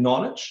expanding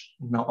knowledge,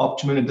 now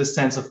optimal in the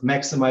sense of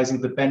maximizing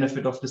the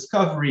benefit of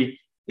discovery,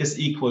 is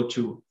equal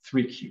to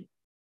 3q.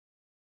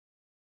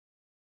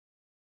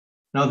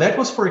 Now that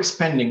was for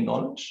expanding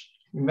knowledge.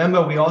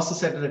 Remember, we also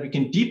said that we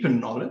can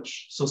deepen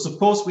knowledge. So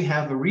suppose we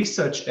have a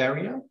research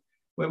area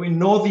where we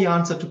know the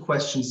answer to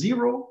question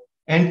 0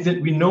 and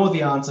that we know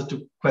the answer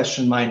to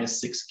question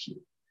minus 6q.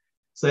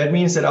 So that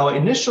means that our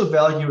initial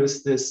value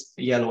is this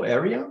yellow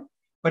area,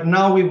 but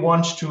now we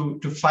want to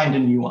find a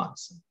new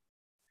answer.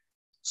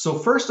 So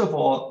first of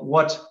all,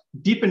 what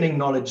deepening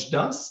knowledge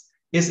does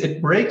is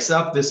it breaks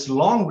up this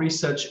long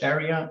research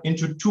area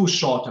into 2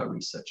 shorter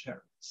research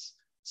areas.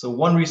 So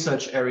one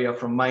research area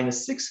from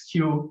minus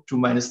 6q to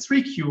minus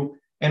 3q,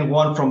 and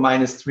one from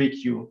minus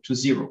 3q to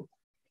 0.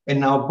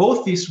 And now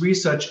both these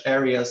research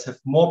areas have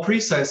more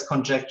precise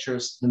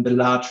conjectures than the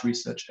large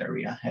research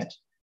area had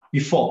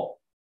before.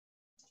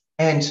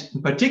 And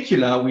in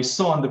particular, we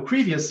saw on the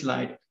previous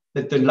slide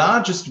that the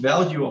largest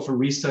value of a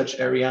research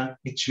area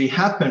actually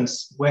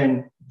happens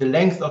when the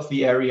length of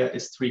the area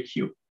is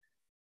 3q.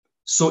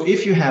 So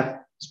if you have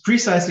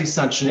precisely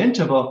such an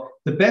interval,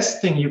 the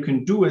best thing you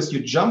can do is you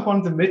jump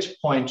on the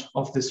midpoint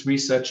of this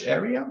research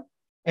area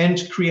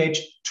and create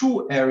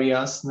 2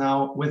 areas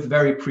now with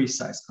very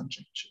precise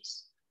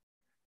conjectures.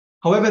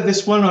 However,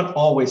 this will not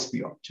always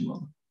be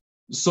optimal.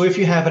 So if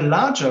you have a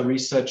larger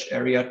research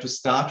area to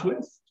start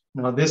with,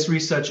 now this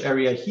research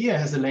area here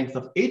has a length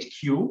of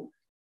 8q,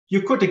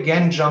 you could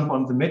again jump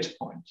on the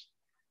midpoint.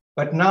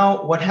 But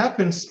now what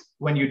happens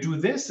when you do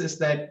this is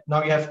that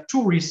now you have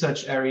 2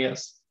 research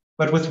areas,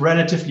 but with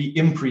relatively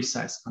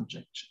imprecise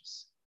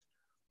conjectures.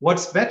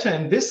 What's better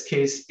in this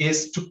case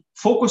is to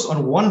focus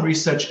on one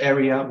research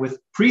area with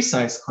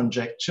precise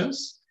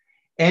conjectures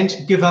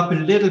and give up a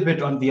little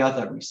bit on the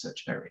other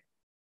research area.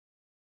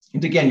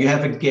 And again, you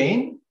have a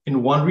gain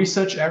in one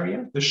research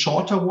area, the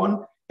shorter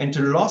one, and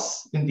a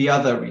loss in the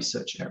other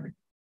research area.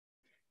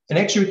 And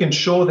actually, we can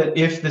show that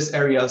if this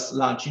area is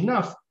large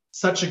enough,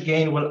 such a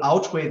gain will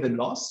outweigh the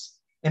loss.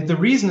 And the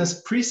reason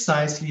is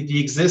precisely the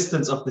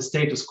existence of the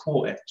status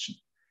quo action,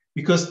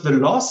 because the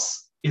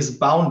loss is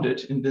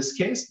bounded in this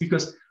case,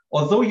 because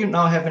although you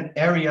now have an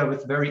area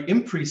with very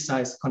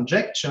imprecise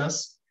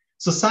conjectures,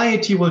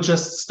 society will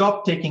just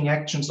stop taking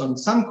actions on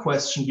some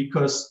question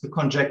because the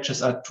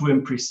conjectures are too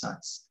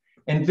imprecise.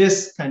 And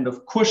this kind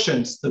of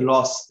cushions the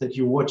loss that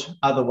you would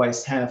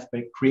otherwise have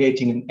by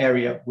creating an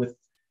area with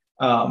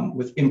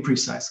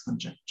imprecise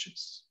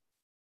conjectures.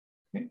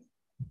 Okay.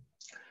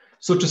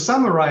 So to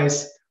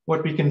summarize,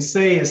 what we can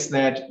say is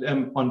that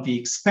on the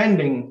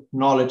expanding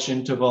knowledge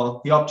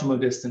interval, the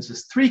optimal distance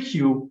is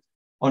 3q.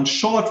 On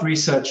short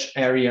research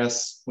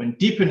areas, when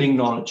deepening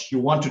knowledge, you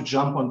want to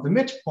jump on the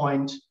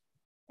midpoint.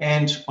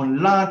 And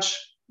on large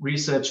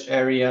research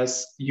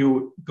areas,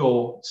 you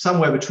go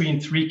somewhere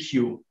between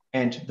 3q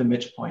and the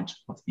midpoint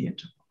of the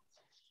interval.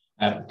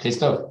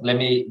 Christoph, let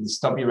me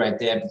stop you right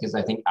there, because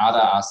I think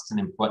Ada asked an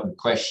important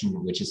question,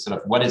 which is sort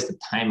of, what is the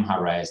time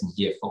horizon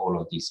here for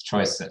all of these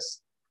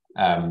choices?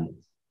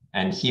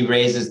 And he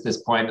raises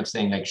this point of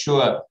saying, like,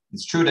 sure,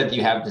 it's true that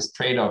you have this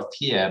trade-off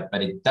here,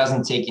 but it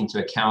doesn't take into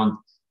account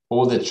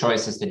all the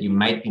choices that you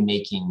might be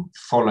making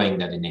following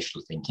that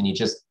initial thing. Can you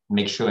just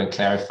make sure and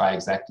clarify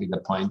exactly the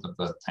point of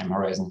the time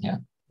horizon here?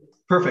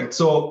 Perfect.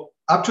 So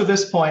up to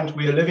this point,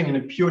 we are living in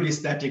a purely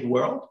static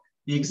world.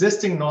 The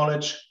existing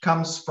knowledge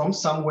comes from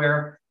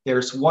somewhere.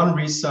 There's one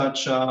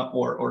researcher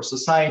or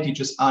society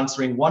just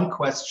answering one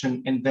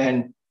question, and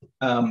then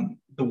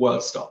the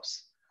world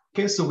stops.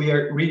 Okay, so we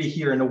are really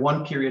here in a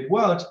one-period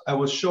world. I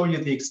will show you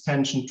the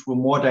extension to a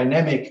more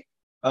dynamic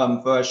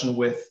version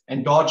with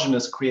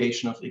endogenous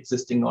creation of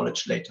existing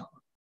knowledge later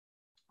on.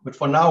 But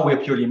for now, we're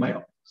purely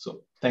myopic.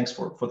 So thanks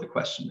for the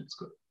question. It's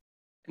good.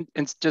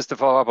 And just to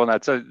follow up on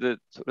that, so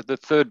the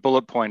third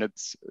bullet point,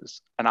 it's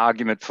an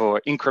argument for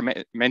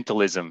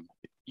incrementalism.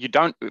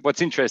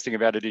 What's interesting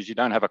about it is you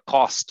don't have a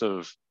cost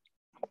of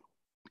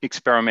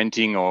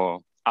experimenting or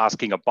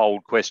asking a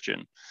bold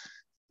question.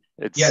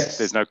 Yes.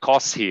 There's no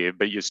costs here,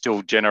 but you're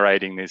still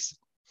generating this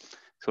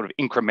sort of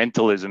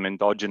incrementalism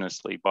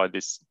endogenously by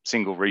this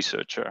single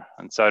researcher.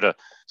 And so to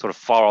sort of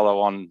follow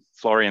on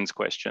Florian's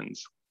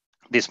questions,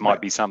 this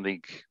might be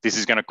something, this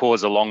is going to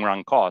cause a long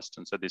run cost.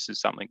 And so this is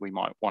something we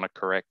might want to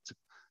correct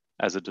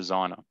as a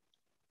designer.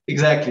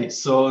 Exactly.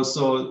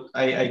 So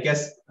I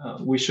guess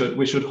we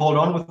should hold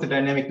on with the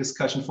dynamic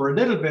discussion for a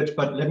little bit,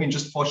 but let me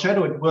just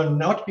foreshadow, it will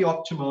not be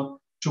optimal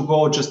to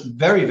go just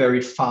very,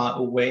 very far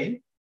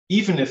away,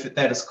 even if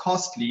that is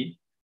costly,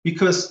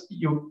 because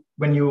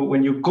when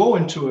you go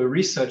into a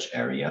research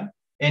area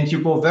and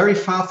you go very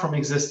far from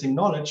existing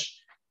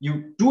knowledge,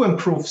 you do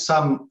improve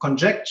some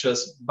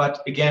conjectures,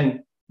 but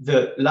again,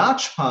 the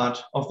large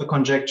part of the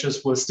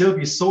conjectures will still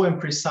be so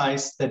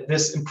imprecise that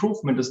this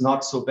improvement is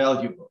not so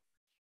valuable.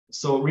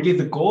 So really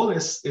the goal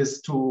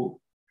is to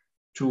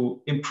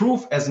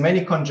improve as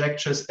many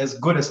conjectures as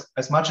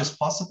much as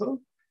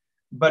possible.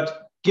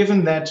 But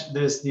given that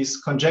these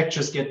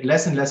conjectures get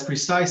less and less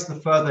precise the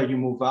further you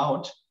move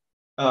out,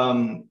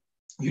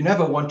 you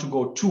never want to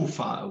go too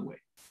far away.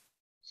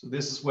 So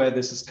this is where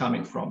this is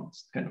coming from.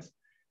 It's kind of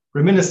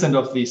reminiscent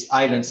of these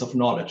islands of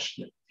knowledge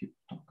that people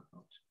talk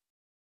about.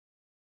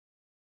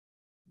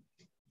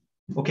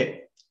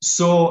 Okay,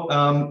 so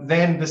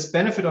then this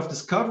benefit of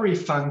discovery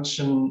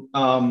function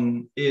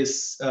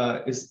is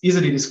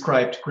easily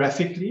described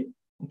graphically.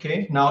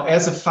 Okay, now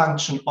as a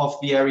function of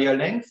the area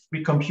length,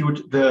 we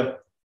compute the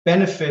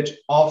benefit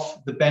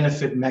of the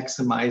benefit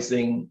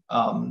maximizing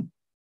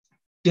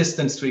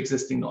distance to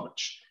existing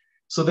knowledge.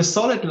 So the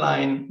solid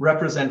line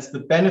represents the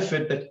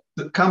benefit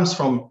that comes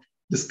from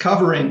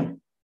discovering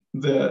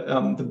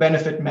the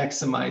benefit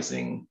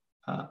maximizing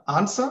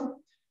answer,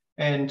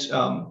 and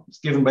it's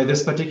given by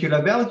this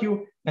particular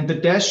value. And the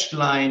dashed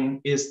line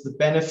is the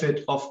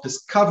benefit of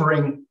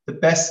discovering the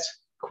best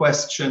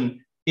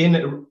question in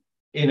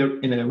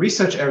a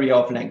research area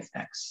of length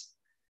x.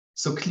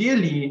 So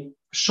clearly,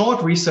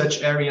 short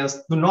research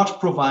areas do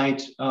not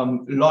provide a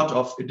lot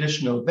of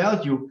additional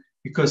value,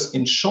 because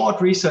in short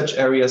research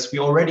areas, we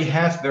already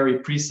have very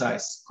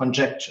precise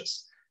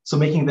conjectures. So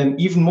making them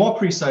even more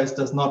precise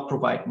does not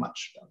provide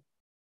much value.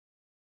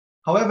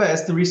 However,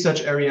 as the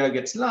research area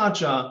gets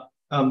larger,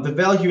 the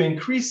value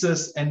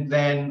increases and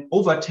then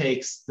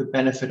overtakes the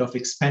benefit of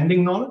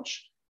expanding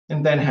knowledge,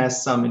 and then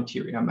has some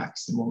interior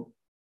maximum,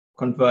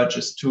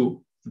 converges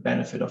to the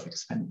benefit of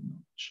expanding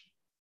knowledge.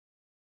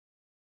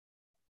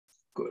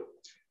 Good.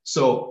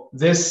 So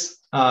this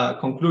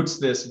concludes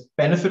this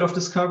benefit of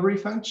discovery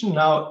function.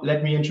 Now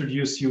let me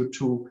introduce you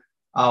to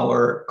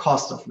our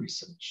cost of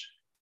research.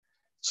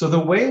 So the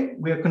way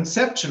we are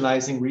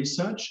conceptualizing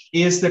research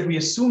is that we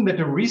assume that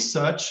a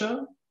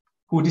researcher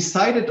who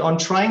decided on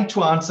trying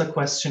to answer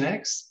question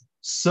X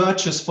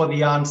searches for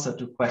the answer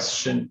to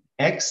question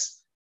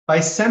X by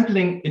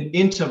sampling an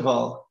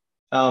interval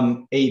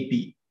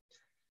AB.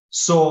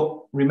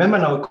 So remember,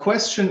 now a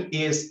question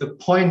is a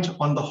point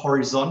on the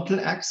horizontal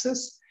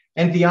axis,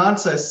 and the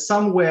answer is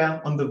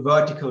somewhere on the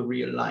vertical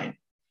real line.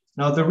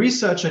 Now the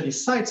researcher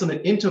decides on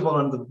an interval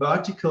on the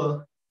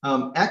vertical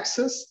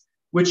axis,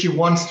 which he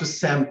wants to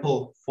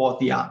sample for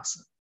the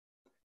answer.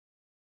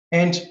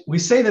 And we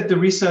say that the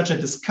researcher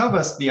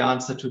discovers the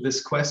answer to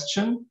this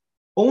question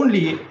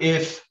only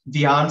if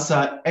the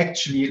answer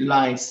actually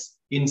lies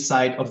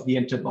inside of the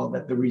interval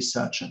that the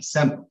researcher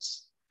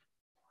samples.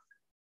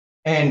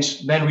 And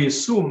then we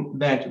assume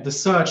that the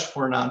search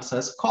for an answer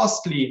is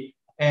costly,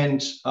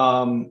 and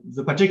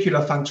the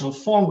particular functional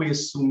form we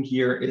assume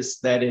here is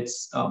that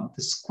it's the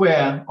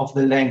square of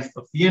the length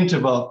of the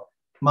interval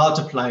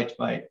multiplied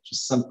by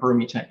just some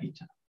parameter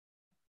eta.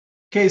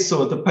 Okay,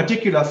 so the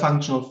particular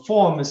functional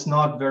form is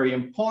not very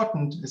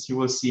important, as you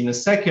will see in a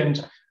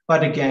second,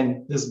 but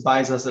again, this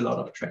buys us a lot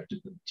of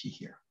tractability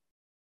here.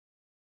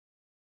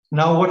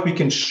 Now, what we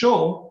can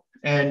show,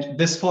 and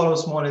this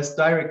follows more or less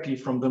directly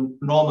from the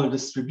normal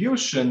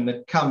distribution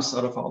that comes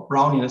out of our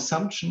Brownian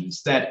assumption,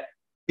 is that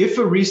if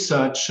a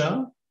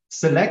researcher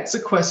selects a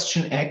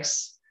question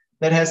X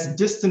that has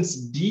distance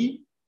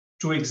D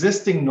to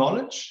existing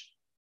knowledge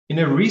in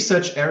a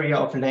research area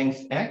of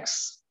length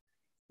X,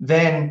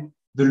 then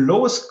the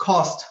lowest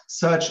cost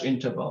search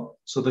interval,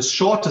 so the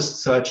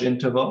shortest search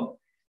interval,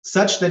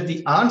 such that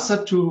the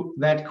answer to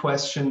that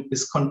question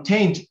is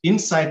contained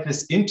inside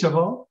this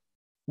interval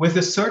with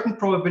a certain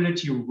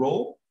probability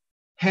rho,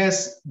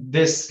 has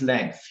this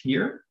length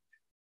here.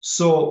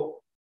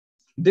 So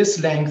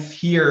this length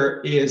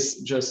here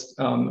is just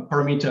a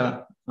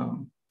parameter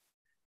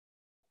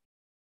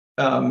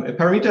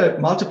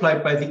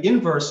multiplied by the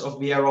inverse of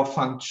the error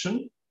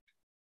function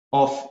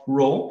of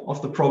rho,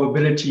 of the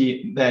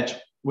probability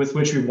that with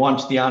which we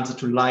want the answer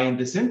to lie in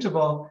this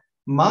interval,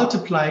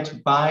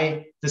 multiplied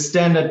by the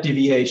standard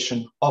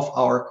deviation of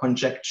our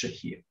conjecture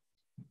here.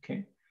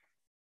 Okay.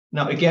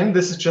 Now, again,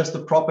 this is just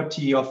the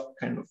property of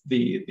kind of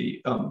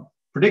the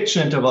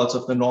prediction intervals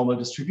of the normal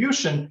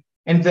distribution.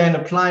 And then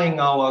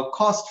applying our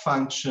cost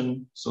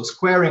function, so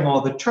squaring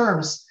all the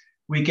terms,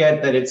 we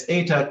get that it's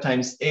eta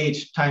times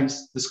 8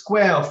 times the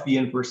square of the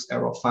inverse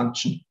error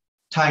function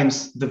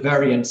times the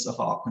variance of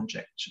our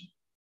conjecture.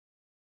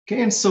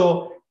 Okay, and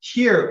so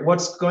here,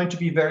 what's going to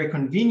be very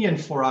convenient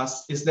for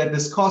us is that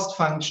this cost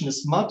function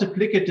is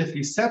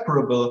multiplicatively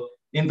separable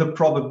in the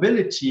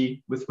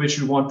probability with which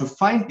we want to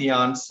find the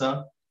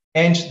answer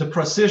and the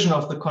precision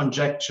of the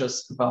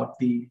conjectures about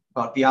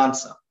the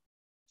answer.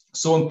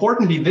 So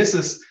importantly, this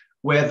is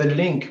where the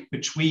link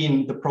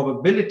between the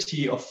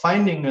probability of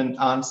finding an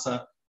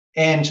answer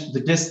and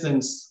the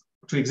distance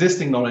to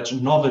existing knowledge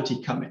and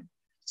novelty come in.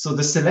 So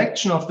the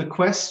selection of the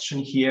question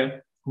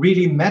here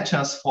really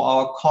matters for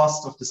our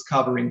cost of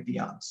discovering the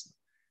answer,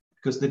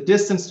 because the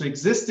distance to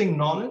existing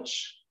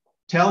knowledge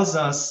tells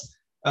us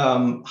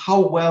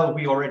how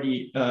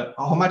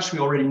much we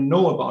already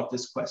know about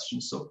this question.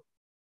 So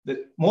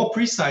the more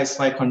precise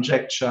my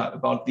conjecture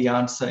about the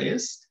answer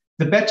is,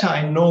 the better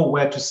I know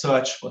where to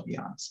search for the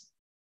answer.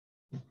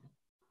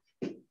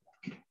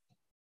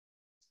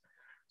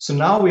 So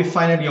now we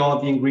finally all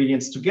have the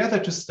ingredients together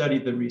to study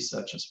the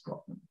researcher's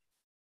problem.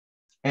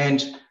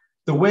 And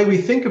the way we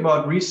think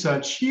about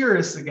research here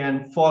is,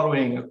 again,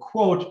 following a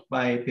quote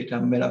by Peter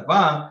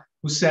Melava,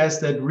 who says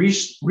that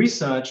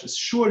research is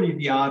surely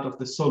the art of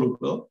the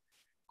soluble.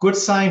 Good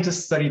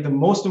scientists study the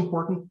most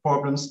important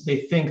problems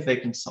they think they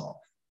can solve.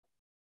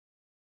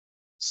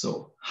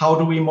 So how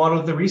do we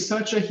model the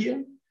researcher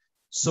here?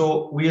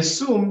 So we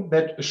assume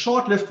that a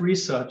short-lived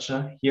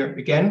researcher here,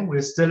 again,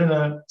 we're still in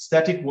a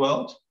static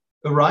world,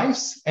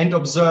 arrives and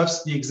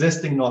observes the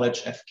existing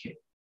knowledge Fk.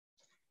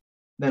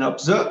 Then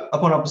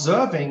upon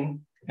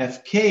observing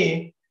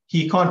Fk,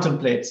 he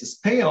contemplates his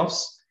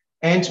payoffs.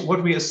 And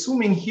what we're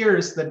assuming here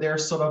is that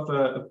there's sort of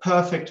a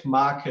perfect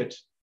market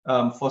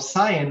for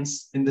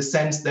science, in the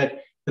sense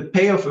that the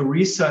payoff a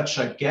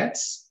researcher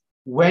gets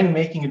when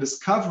making a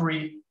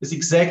discovery is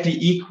exactly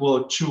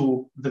equal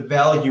to the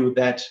value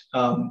that,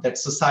 that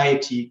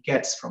society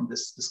gets from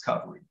this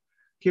discovery.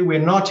 Okay, we're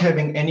not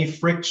having any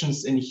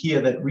frictions in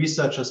here that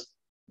researchers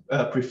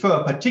prefer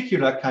a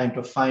particular kind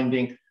of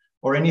finding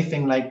or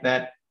anything like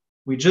that.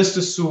 We just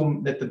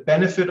assume that the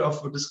benefit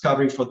of a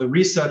discovery for the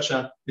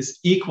researcher is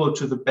equal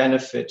to the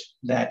benefit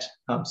that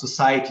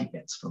society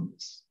gets from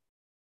this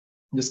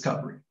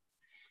discovery.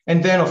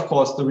 And then, of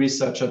course, the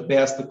researcher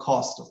bears the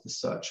cost of the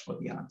search for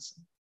the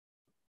answer.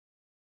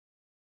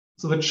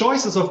 So the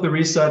choices of the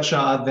researcher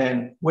are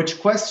then which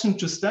question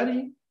to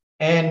study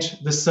and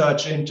the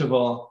search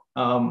interval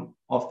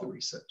of the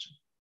researcher.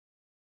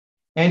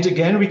 And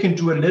again, we can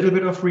do a little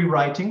bit of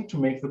rewriting to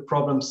make the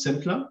problem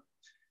simpler.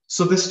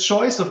 So this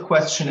choice of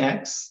question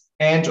X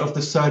and of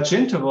the search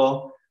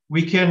interval,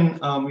 we can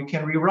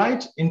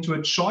rewrite into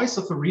a choice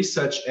of a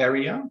research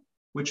area,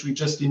 which we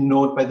just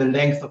denote by the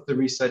length of the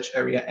research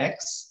area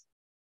X,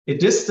 a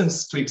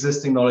distance to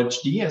existing knowledge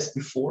D as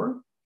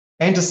before,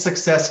 and a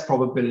success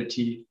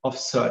probability of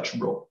search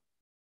rho.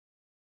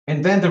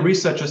 And then the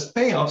researcher's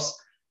payoffs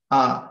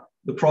are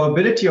the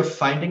probability of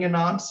finding an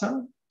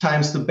answer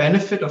times the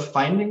benefit of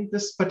finding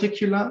this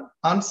particular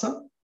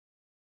answer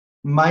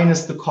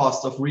minus the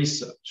cost of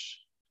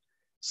research.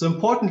 So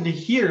importantly,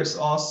 here is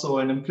also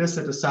an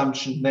implicit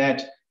assumption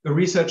that a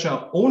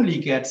researcher only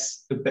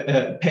gets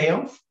a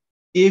payoff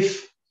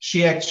if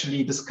she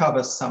actually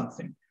discovers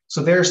something.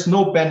 So there's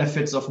no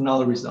benefits of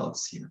null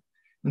results here.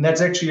 And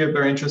that's actually a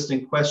very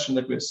interesting question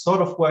that we're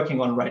sort of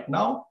working on right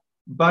now.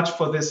 But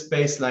for this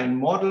baseline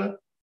model,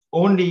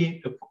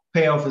 only a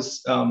payoff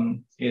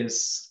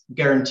is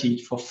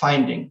guaranteed for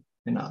finding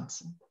an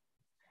answer.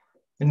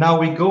 And now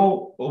we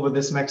go over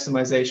this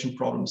maximization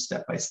problem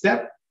step by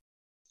step.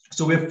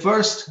 So we're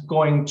first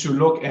going to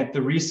look at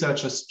the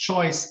researcher's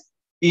choice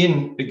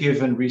in a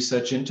given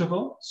research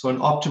interval. So an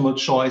optimal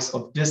choice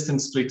of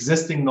distance to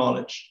existing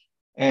knowledge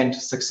and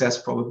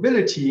success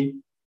probability.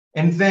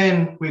 And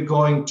then we're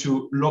going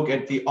to look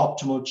at the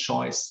optimal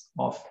choice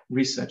of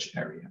research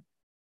area.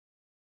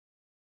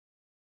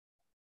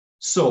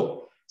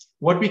 So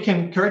what we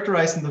can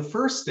characterize in the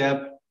first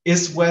step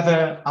is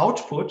whether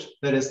output,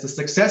 that is the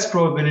success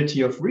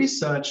probability of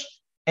research,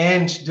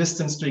 and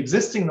distance to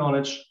existing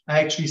knowledge are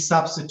actually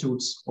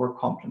substitutes or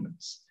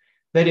complements.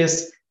 That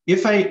is,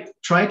 if I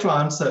try to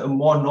answer a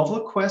more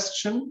novel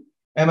question,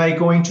 am I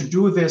going to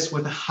do this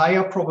with a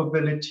higher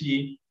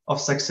probability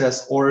of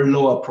success or a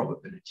lower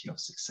probability of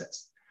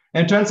success?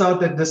 And it turns out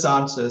that this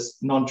answer is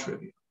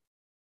non-trivial.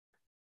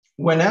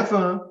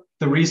 Whenever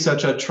the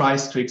researcher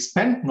tries to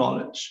expand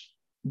knowledge,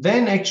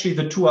 then actually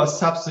the two are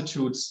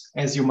substitutes,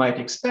 as you might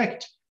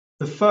expect.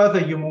 The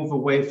further you move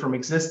away from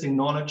existing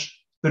knowledge,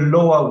 the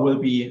lower will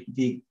be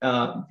the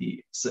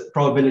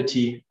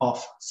probability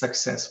of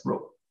success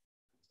role.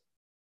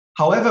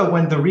 However,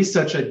 when the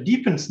researcher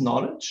deepens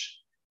knowledge,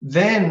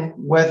 then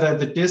whether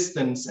the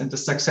distance and the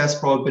success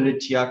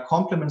probability are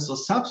complements or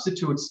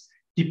substitutes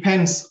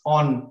depends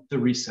on the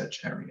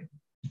research area.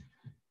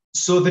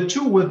 So the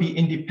two will be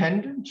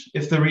independent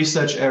if the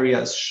research area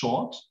is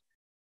short.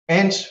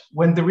 And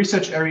when the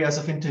research area is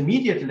of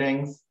intermediate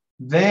length,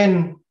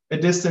 then a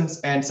distance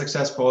and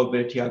success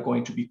probability are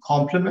going to be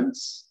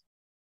complements.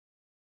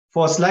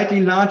 For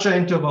slightly larger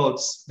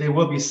intervals, they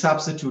will be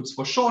substitutes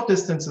for short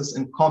distances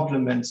and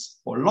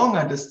complements for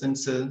longer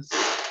distances.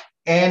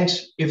 And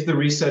if the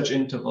research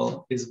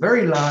interval is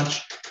very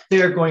large,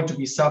 they are going to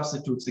be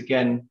substitutes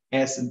again,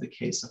 as in the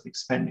case of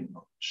expanding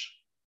knowledge.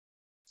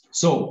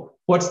 So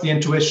what's the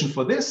intuition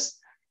for this?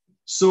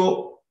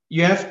 So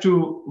you have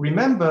to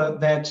remember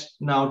that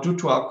now, due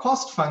to our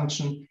cost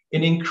function,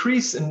 an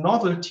increase in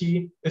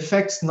novelty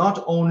affects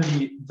not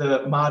only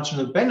the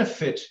marginal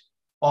benefit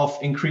of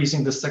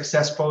increasing the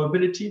success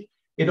probability,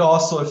 it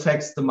also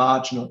affects the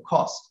marginal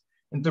cost.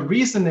 And the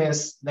reason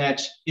is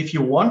that if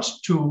you want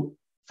to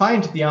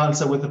find the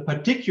answer with a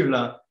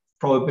particular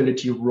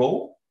probability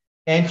rho,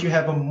 and you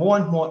have a more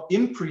and more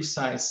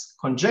imprecise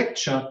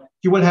conjecture,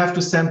 you will have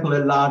to sample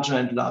a larger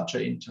and larger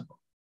interval.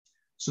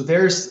 So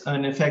there's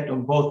an effect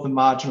on both the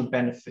marginal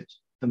benefit,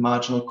 the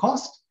marginal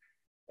cost,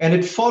 and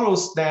it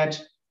follows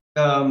that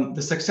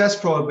the success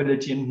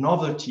probability and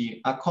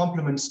novelty are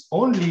complements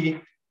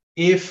only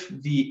if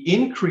the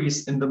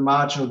increase in the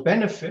marginal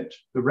benefit,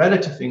 the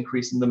relative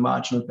increase in the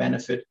marginal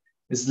benefit,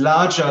 is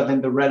larger than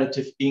the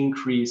relative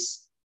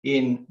increase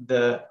in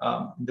the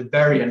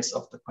variance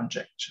of the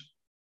conjecture.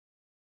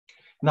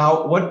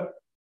 Now,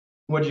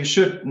 what you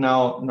should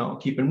now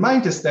keep in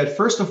mind is that,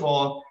 first of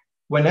all,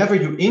 whenever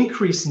you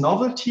increase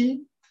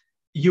novelty,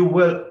 you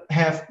will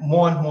have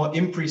more and more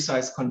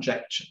imprecise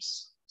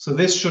conjectures. So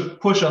this should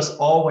push us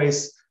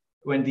always,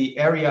 when the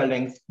area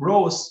length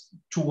grows,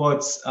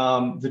 towards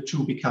the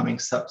two becoming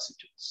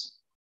substitutes.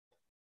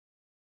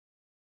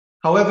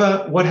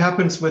 However, what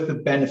happens with the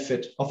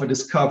benefit of a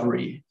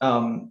discovery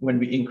when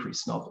we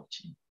increase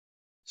novelty?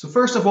 So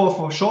first of all,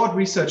 for short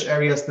research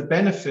areas, the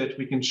benefit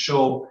we can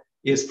show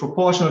is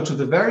proportional to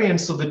the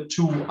variance, so the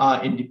two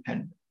are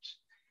independent.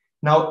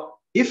 Now,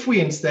 if we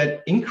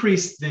instead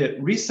increase the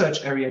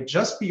research area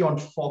just beyond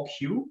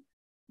 4Q,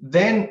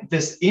 then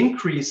this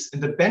increase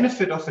in the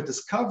benefit of a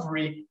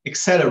discovery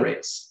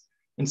accelerates.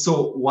 And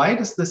so why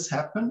does this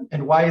happen?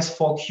 And why is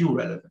 4Q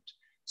relevant?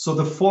 So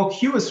the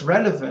 4Q is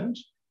relevant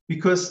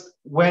because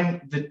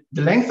when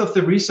the length of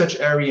the research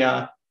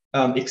area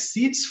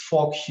exceeds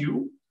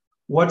 4Q,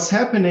 what's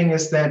happening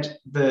is that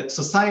the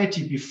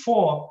society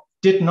before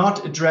did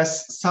not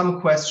address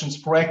some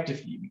questions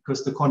proactively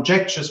because the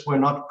conjectures were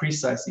not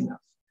precise enough.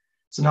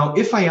 So now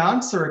if I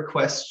answer a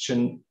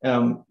question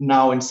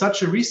now in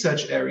such a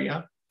research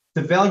area,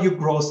 the value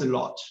grows a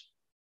lot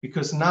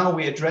because now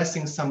we're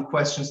addressing some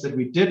questions that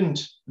we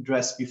didn't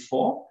address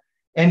before.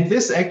 And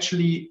this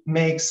actually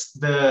makes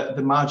the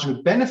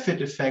marginal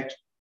benefit effect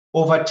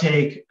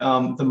overtake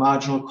the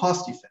marginal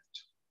cost effect.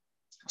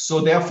 So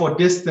therefore,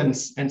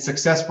 distance and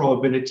success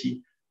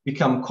probability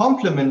become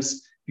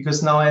complements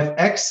because now I have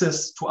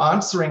access to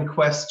answering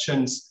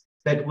questions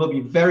that will be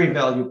very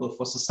valuable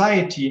for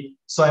society.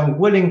 So I'm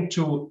willing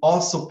to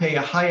also pay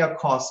a higher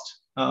cost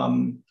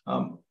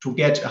to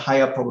get a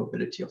higher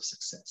probability of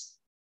success.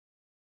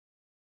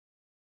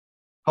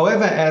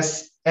 However,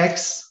 as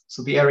X,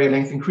 so the area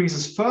length,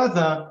 increases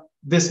further,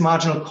 this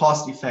marginal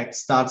cost effect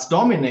starts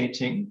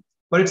dominating,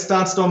 but it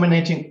starts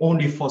dominating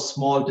only for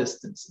small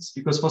distances,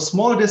 because for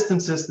small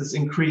distances, this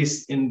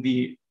increase in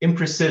the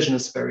imprecision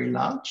is very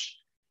large.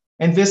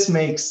 And this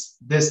makes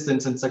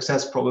distance and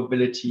success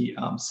probability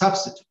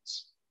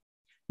substitutes.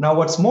 Now,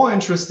 what's more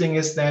interesting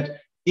is that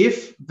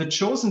if the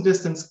chosen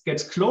distance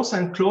gets closer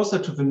and closer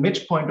to the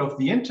midpoint of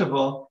the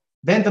interval,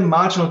 then the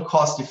marginal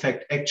cost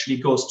effect actually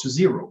goes to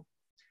zero.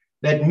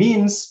 That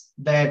means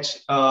that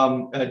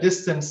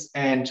distance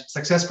and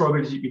success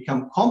probability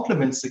become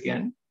complements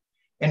again.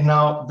 And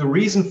now the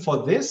reason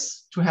for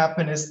this to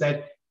happen is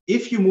that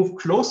if you move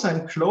closer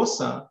and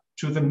closer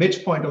to the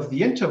midpoint of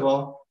the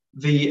interval,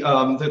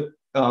 the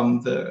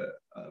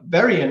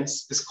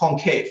variance is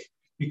concave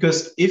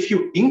because if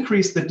you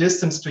increase the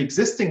distance to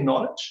existing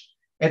knowledge,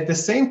 at the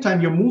same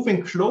time, you're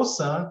moving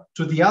closer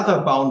to the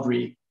other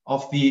boundary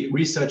of the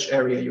research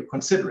area you're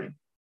considering.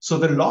 So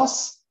the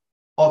loss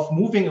of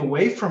moving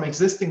away from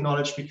existing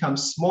knowledge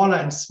becomes smaller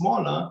and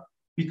smaller,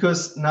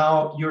 because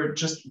now you're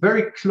just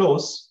very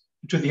close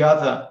to the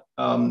other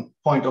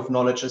point of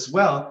knowledge as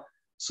well.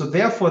 So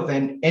therefore,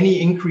 then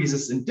any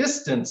increases in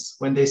distance,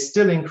 when they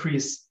still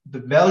increase the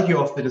value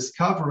of the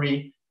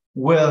discovery,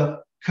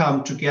 will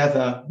come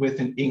together with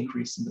an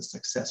increase in the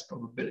success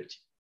probability.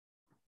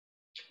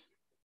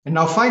 And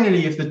now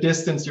finally, if the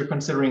distance you're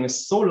considering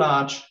is so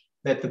large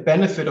that the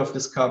benefit of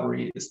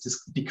discovery is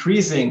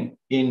decreasing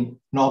in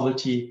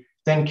novelty,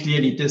 then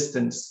clearly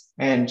distance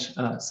and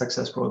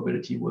success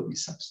probability will be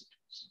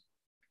substitutes.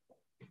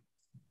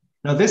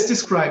 Now this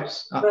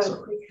describes... a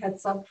quick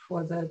heads up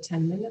for the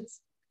 10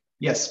 minutes.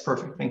 Yes,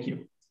 perfect, thank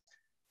you.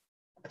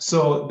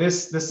 So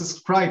this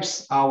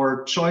describes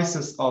our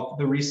choices of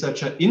the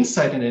researcher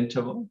inside an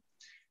interval.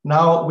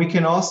 Now we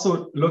can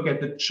also look at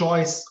the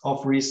choice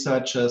of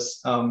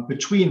researchers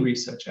between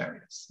research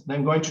areas. And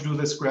I'm going to do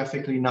this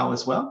graphically now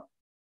as well.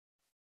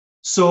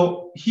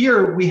 So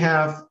here we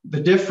have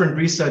the different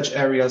research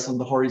areas on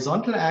the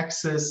horizontal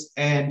axis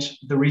and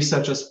the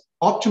researcher's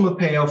optimal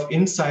payoff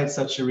inside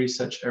such a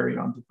research area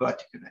on the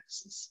vertical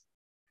axis.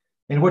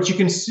 And what you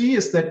can see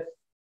is that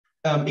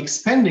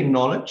expanding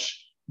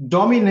knowledge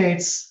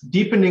dominates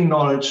deepening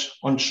knowledge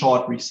on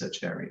short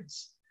research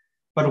areas.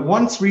 But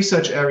once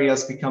research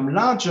areas become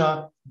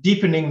larger,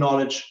 deepening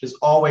knowledge is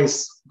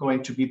always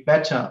going to be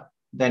better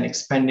than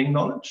expanding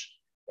knowledge.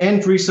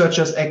 And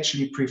researchers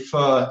actually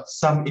prefer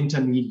some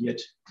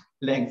intermediate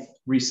length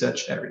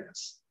research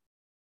areas.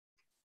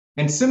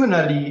 And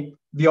similarly,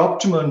 the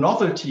optimal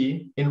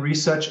novelty in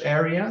research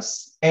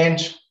areas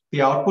and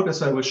the output,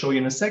 as I will show you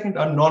in a second,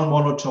 are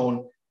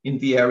non-monotone in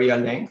the area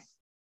length.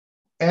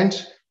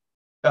 And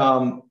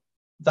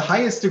the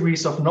highest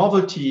degrees of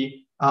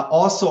novelty are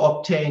also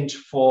obtained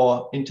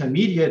for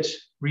intermediate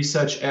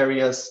research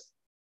areas,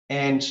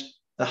 and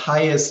the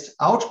highest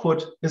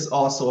output is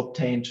also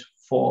obtained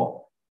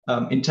for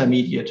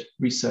intermediate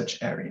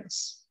research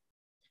areas.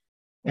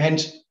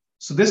 And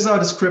so this is our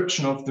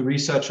description of the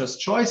researcher's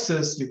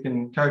choices. You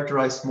can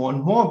characterize more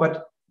and more,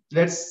 but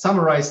let's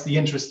summarize the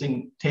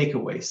interesting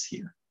takeaways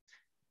here.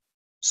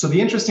 So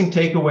the interesting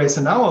takeaways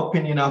in our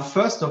opinion are,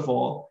 first of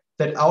all,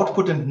 that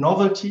output and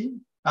novelty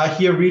are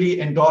here really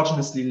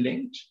endogenously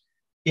linked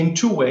in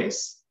two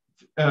ways,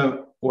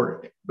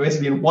 or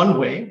basically in one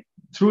way,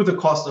 through the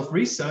cost of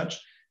research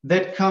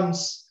that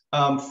comes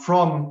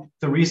from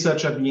the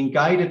researcher being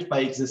guided by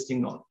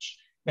existing knowledge.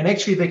 And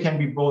actually they can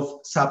be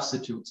both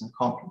substitutes and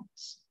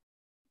complements.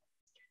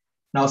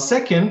 Now,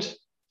 second,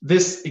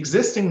 this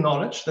existing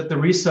knowledge that the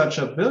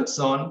researcher builds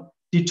on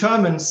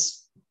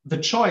determines the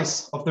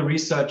choice of the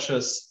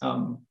researcher's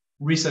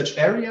research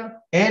area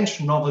and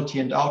novelty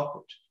and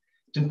output.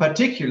 In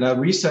particular,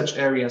 research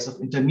areas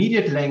of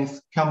intermediate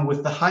length come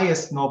with the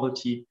highest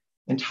novelty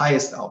and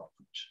highest output.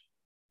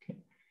 Okay.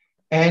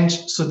 And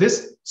so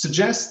this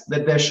suggests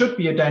that there should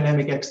be a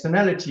dynamic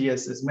externality,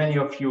 as many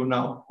of you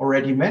now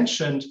already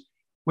mentioned,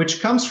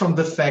 which comes from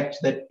the fact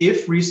that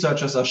if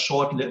researchers are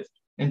short-lived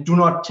and do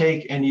not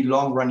take any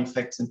long-run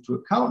effects into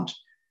account,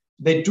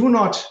 they do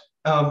not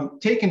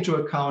take into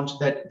account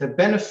that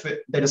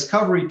the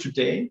discovery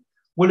today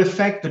will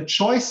affect the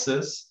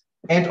choices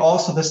and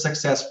also the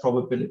success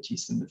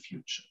probabilities in the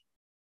future.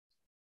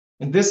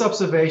 And this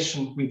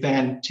observation we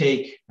then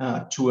take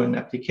to an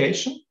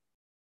application.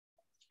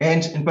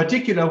 And in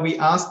particular, we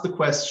ask the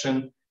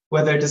question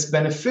whether it is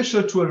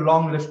beneficial to a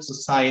long-lived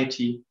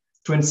society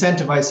to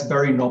incentivize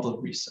very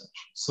novel research,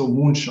 so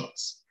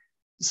moonshots.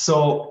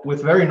 So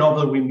with very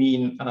novel, we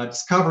mean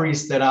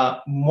discoveries that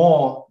are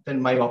more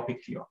than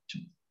myopically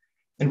optimal.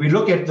 And we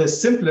look at the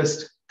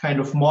simplest kind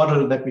of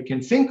model that we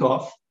can think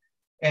of.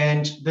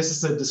 And this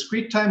is a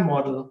discrete time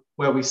model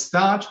where we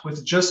start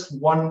with just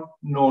one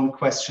known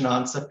question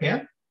answer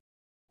pair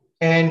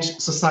and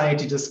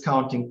society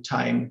discounting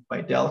time by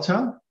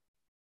delta.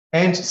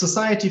 And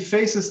society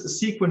faces a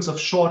sequence of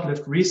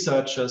short-lived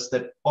researchers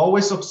that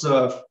always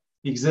observe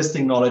the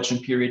existing knowledge in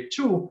period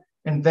 2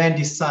 and then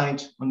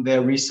decide on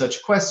their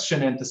research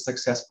question and the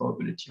success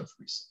probability of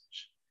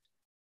research.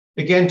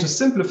 Again, to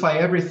simplify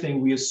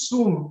everything, we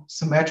assume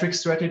symmetric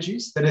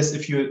strategies. That is,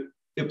 if you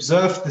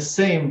observe the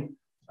same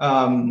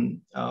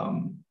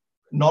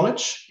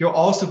knowledge, you're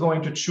also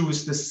going to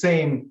choose the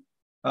same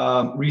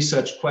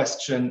research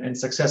question and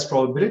success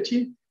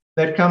probability.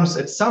 That comes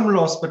at some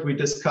loss, but we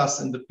discuss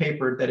in the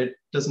paper that it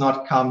does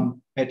not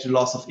come at a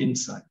loss of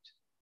insight.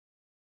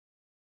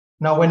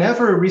 Now,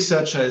 whenever a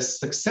researcher is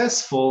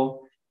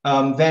successful,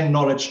 then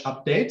knowledge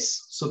updates.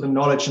 So the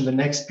knowledge in the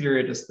next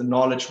period is the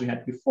knowledge we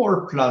had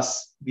before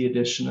plus the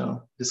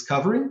additional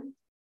discovery.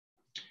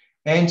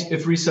 And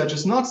if research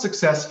is not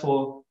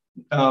successful,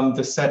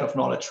 the set of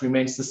knowledge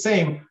remains the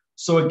same.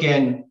 So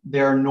again,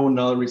 there are no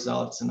null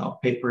results in our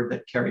paper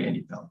that carry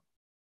any value.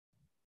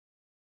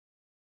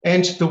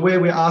 And the way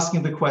we're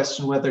asking the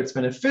question whether it's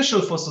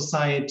beneficial for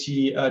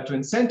society to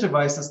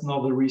incentivize this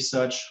novel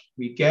research,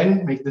 we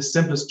again make the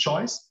simplest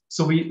choice.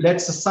 So we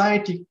let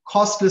society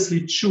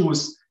costlessly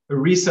choose a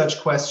research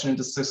question and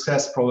the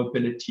success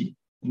probability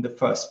in the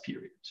first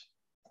period.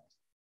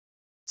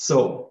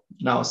 So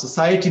now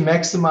society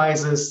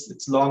maximizes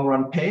its long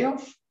run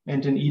payoff,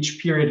 and in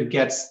each period it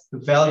gets the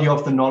value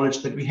of the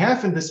knowledge that we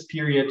have in this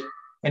period,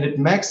 and it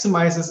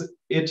maximizes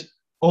it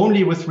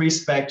only with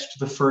respect to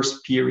the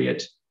first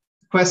period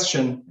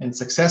question and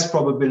success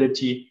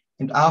probability.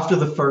 And after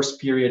the first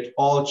period,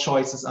 all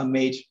choices are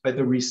made by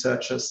the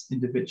researchers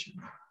individually.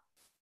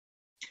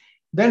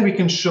 Then we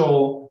can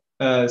show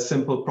a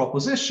simple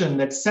proposition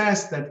that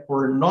says that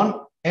for a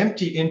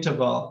non-empty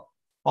interval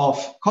of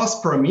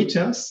cost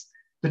parameters,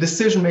 the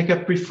decision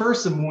maker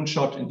prefers a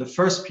moonshot in the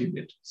first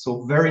period,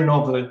 so very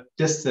novel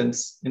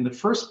distance in the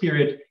first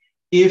period,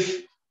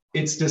 if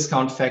its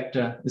discount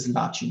factor is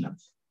large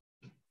enough.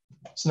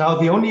 So now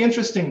the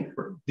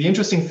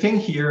interesting thing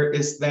here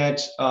is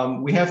that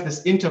we have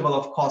this interval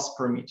of cost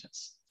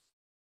parameters.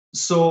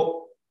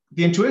 So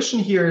the intuition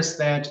here is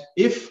that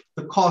if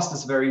the cost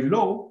is very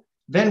low,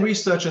 then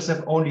researchers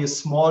have only a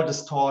small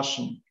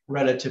distortion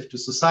relative to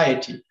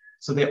society.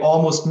 So they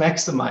almost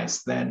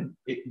maximize then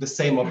the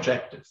same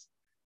objective.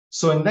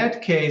 So in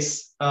that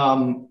case,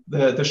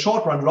 the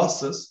short run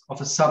losses of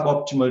a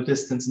suboptimal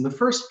distance in the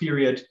first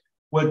period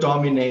will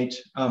dominate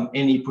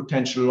any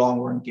potential long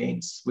run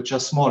gains, which are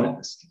small in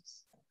this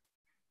case.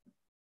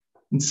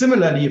 And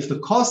similarly, if the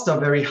costs are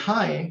very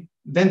high,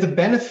 then the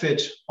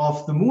benefit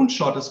of the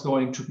moonshot is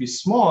going to be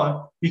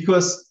small,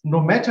 because no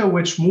matter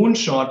which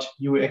moonshot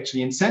you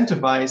actually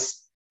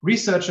incentivize,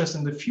 researchers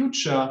in the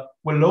future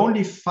will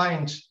only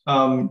find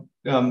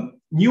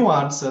new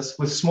answers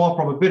with small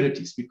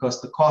probabilities because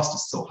the cost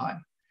is so high.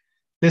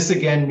 This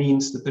again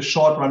means that the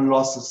short run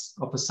losses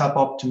of a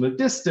suboptimal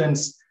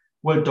distance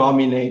will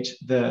dominate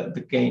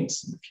the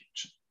gains in the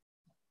future.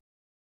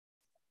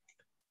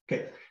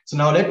 Okay, so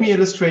now let me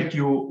illustrate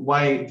you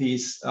why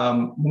these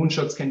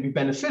moonshots can be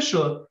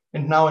beneficial,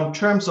 and now in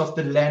terms of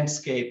the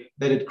landscape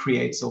that it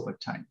creates over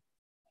time.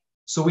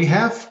 So we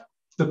have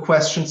the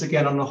questions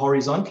again on the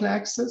horizontal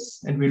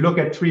axis, and we look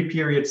at 3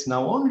 periods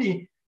now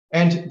only,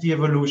 and the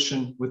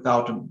evolution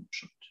without a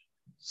moonshot.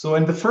 So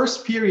in the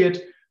first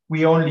period,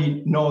 we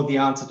only know the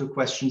answer to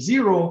question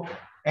 0,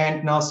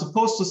 and now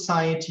suppose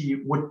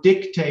society would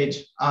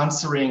dictate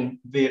answering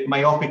the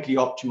myopically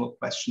optimal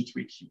question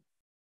 3Q.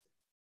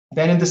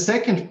 Then in the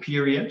second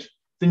period,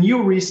 the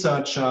new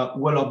researcher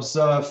will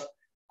observe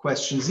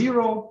question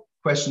 0,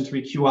 question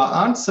 3Q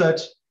are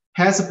answered,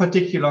 has a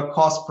particular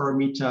cost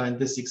parameter, in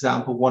this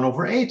example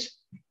 1/8,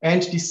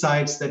 and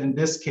decides that in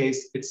this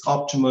case, it's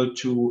optimal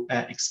to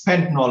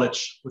expand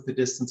knowledge with a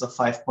distance of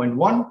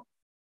 5.1.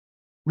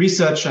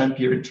 Researcher in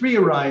period 3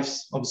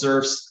 arrives,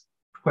 observes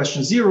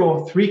question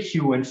 0,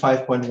 3Q, and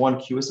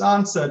 5.1Q is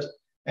answered,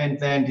 and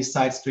then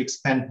decides to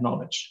expand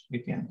knowledge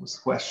again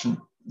with question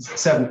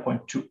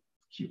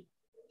 7.2Q.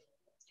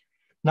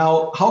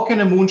 Now, how can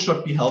a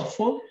moonshot be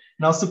helpful?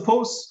 Now,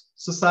 suppose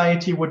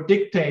society would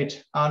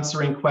dictate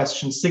answering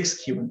question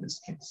 6Q in this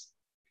case.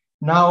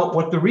 Now,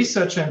 what the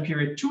researcher in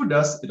period 2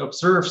 does, it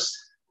observes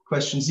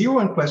question 0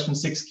 and question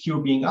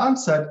 6Q being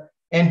answered,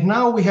 and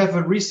now we have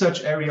a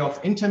research area of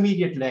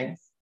intermediate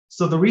length.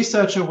 So the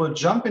researcher will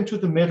jump into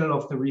the middle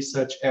of the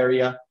research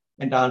area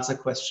and answer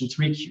question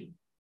 3Q.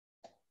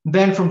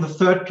 Then from the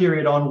third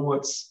period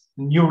onwards,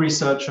 the new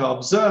researcher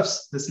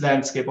observes this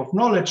landscape of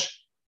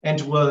knowledge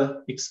and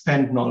will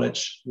expand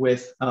knowledge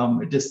with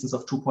a distance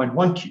of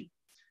 2.1Q.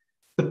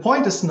 The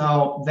point is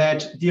now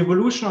that the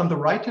evolution on the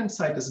right-hand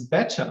side is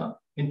better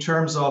in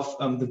terms of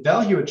the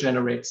value it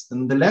generates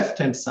than the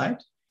left-hand side,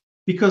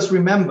 because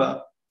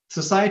remember,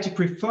 society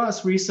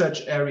prefers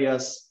research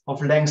areas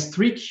of length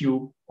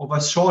 3Q over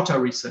shorter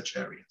research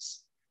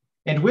areas.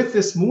 And with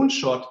this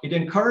moonshot, it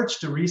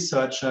encouraged the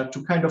researcher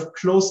to kind of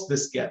close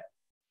this gap.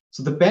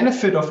 So the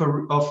benefit of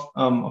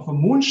a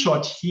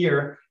moonshot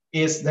here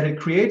is that it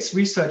creates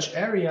research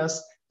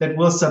areas that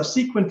will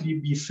subsequently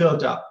be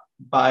filled up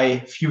by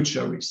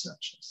future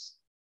researchers.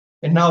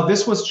 And now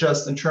this was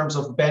just in terms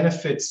of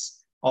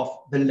benefits of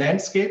the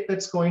landscape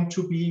that's going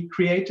to be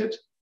created.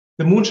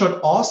 The moonshot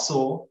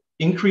also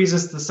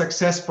increases the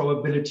success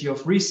probability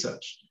of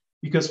research,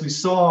 because we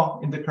saw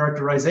in the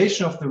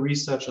characterization of the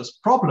researcher's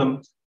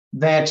problem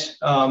that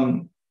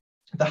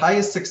the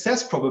highest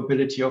success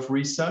probability of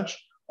research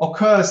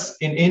occurs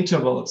in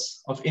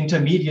intervals of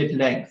intermediate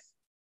length,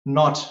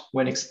 not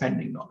when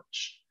expanding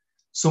knowledge.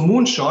 So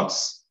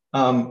moonshots,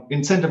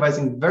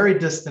 incentivizing very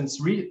distant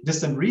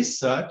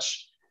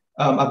research,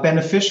 are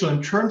beneficial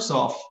in terms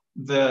of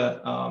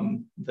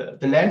the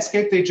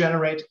landscape they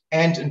generate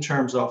and in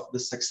terms of the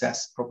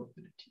success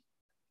probability.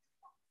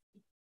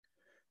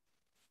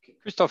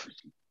 Christoph,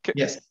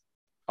 yes.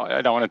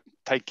 I don't want to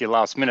take your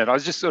last minute. I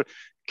was just sort of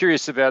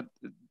curious about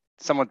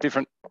somewhat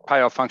different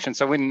payoff function.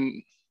 So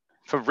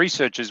for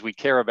researchers, we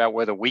care about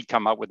whether we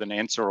come up with an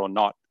answer or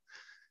not.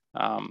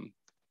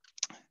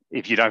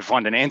 If you don't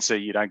find an answer,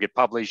 you don't get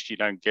published, you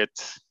don't get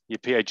your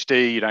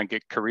PhD, you don't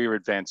get career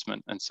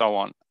advancement, and so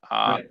on.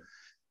 Right.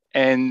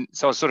 And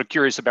so I was sort of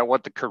curious about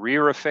what the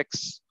career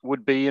effects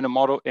would be in a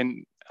model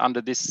and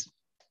under this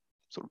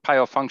sort of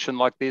payoff function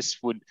like this.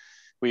 Would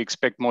we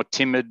expect more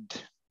timid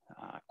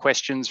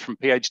questions from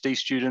PhD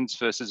students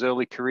versus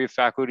early career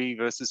faculty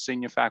versus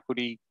senior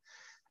faculty?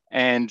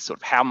 And sort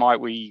of how might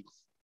we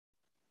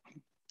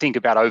think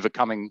about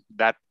overcoming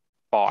that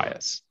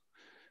bias?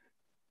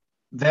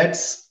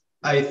 That's,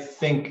 I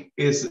think,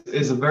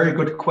 is a very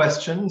good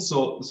question.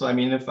 So I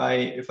mean, if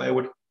I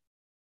would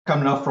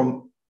come now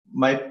from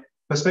my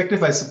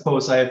perspective, I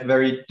suppose I have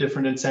very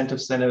different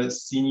incentives than a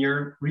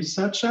senior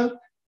researcher.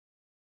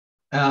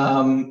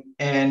 I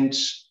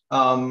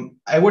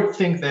would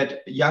think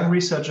that young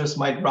researchers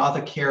might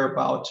rather care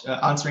about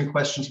answering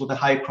questions with a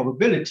high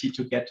probability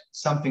to get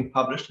something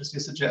published, as you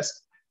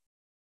suggest.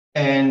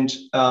 And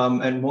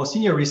more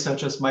senior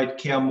researchers might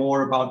care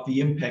more about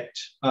the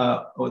impact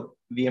or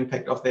the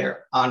impact of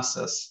their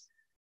answers.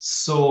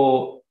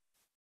 So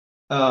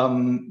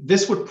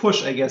this would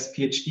push, I guess,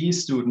 PhD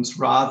students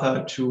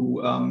rather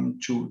to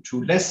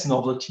less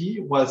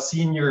novelty, while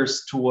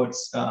seniors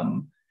towards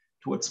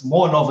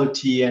more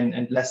novelty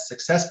and less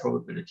success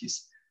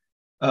probabilities.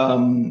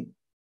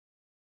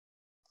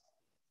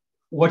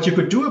 What you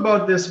could do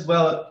about this,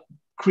 well,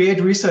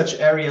 create research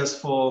areas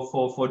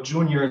for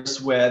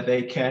juniors where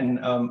they can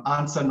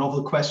answer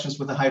novel questions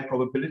with a high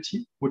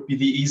probability would be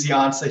the easy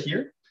answer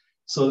here.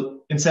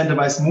 So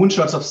incentivize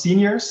moonshots of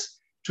seniors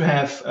to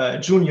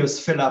have juniors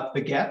fill up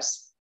the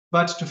gaps,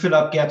 but to fill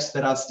up gaps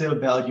that are still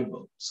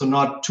valuable. So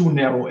not too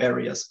narrow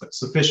areas, but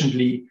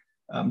sufficiently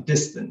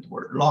distant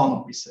or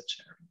long research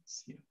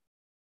areas here.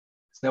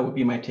 So that would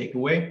be my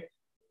takeaway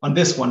on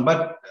this one.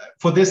 But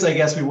for this, I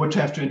guess we would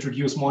have to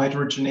introduce more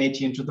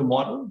heterogeneity into the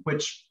model,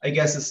 which I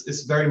guess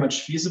is very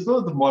much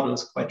feasible. The model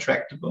is quite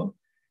tractable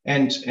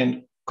and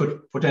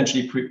could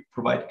potentially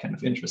provide kind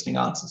of interesting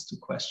answers to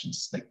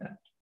questions like that.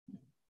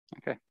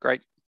 Okay,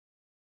 great.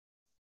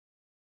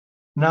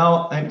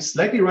 Now, I'm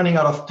slightly running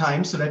out of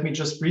time, so let me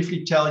just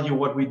briefly tell you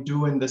what we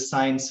do in the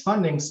science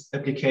fundings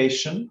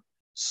application.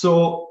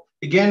 So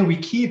again, we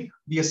keep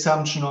the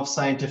assumption of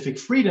scientific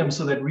freedom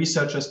so that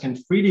researchers can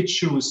freely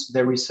choose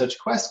their research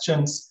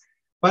questions,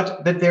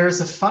 but that there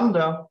is a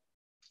funder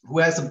who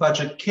has a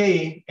budget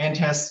K and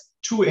has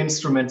two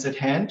instruments at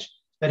hand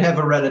that have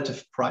a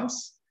relative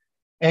price.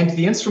 And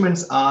the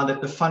instruments are that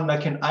the funder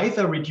can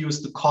either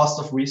reduce the cost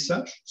of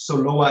research, so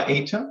lower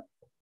eta,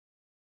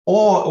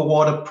 or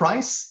award a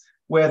price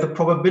where the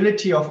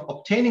probability of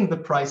obtaining the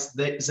price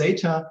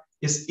zeta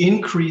is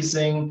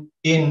increasing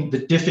in the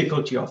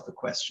difficulty of the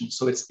question.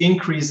 So it's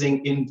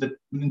increasing in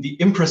the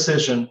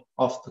imprecision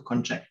of the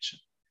conjecture.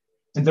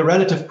 And the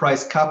relative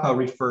price kappa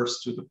refers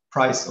to the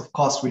price of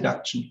cost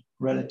reduction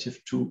relative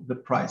to the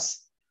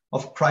price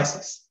of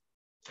prices.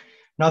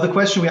 Now, the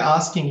question we're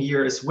asking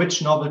here is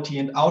which novelty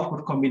and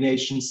output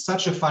combinations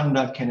such a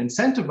funder can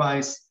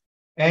incentivize.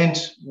 And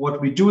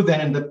what we do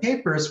then in the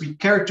paper is we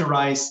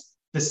characterize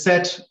the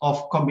set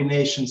of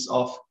combinations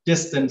of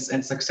distance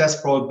and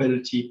success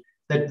probability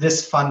that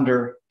this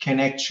funder can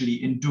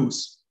actually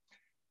induce.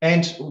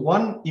 And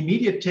one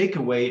immediate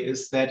takeaway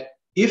is that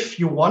if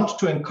you want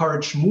to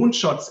encourage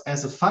moonshots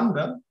as a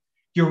funder,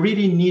 you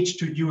really need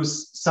to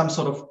use some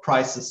sort of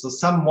prices, so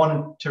some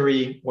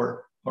monetary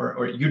or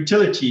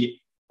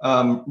utility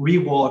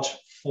reward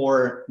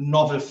for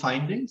novel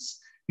findings,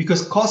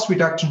 because cost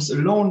reductions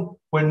alone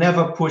will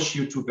never push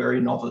you to very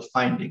novel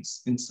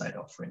findings inside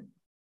our framework.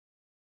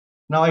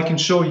 Now I can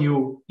show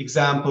you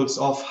examples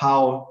of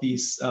how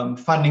these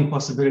funding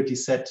possibility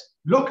set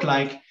look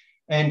like.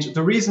 And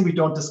the reason we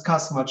don't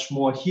discuss much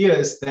more here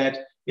is that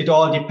it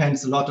all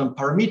depends a lot on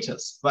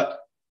parameters. But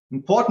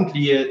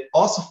importantly,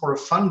 also for a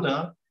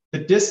funder, the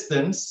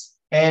distance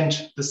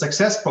and the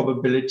success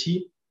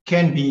probability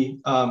can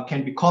be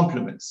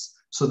complements.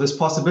 So this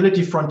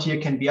possibility frontier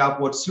can be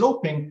upward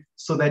sloping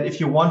so that if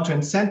you want to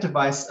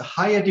incentivize a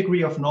higher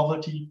degree of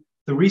novelty,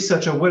 the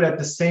researcher will at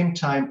the same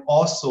time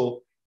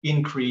also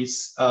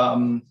increase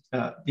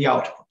the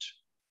output.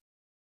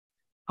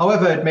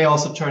 However, it may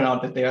also turn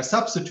out that there are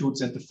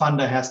substitutes and the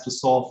funder has to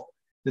solve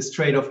this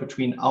trade-off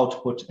between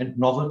output and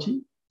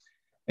novelty.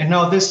 And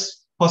now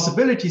this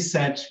possibility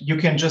set, you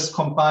can just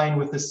combine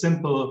with the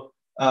simple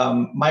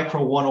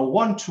micro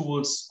 101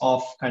 tools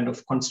of kind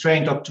of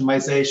constraint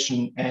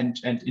optimization and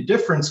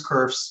indifference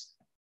curves.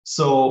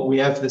 So we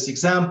have this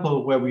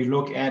example where we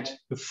look at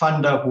the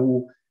funder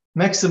who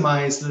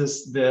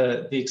maximizes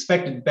the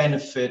expected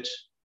benefit,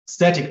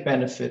 static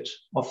benefit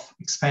of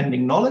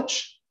expanding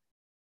knowledge.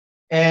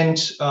 And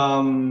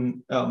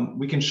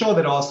we can show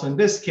that also in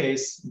this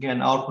case,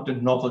 again, output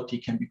and novelty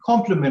can be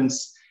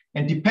complements.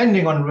 And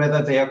depending on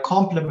whether they are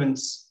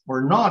complements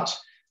or not,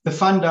 the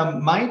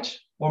funder might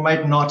or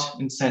might not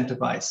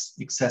incentivize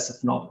excessive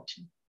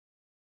novelty.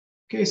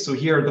 Okay, so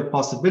here are the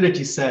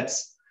possibility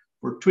sets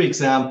for two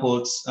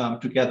examples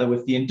together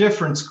with the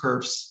indifference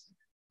curves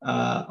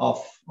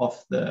of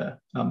the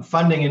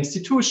funding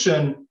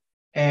institution.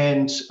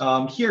 And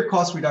here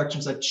cost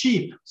reductions are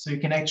cheap, so you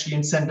can actually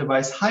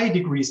incentivize high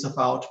degrees of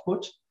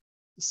output.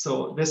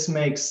 So this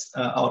makes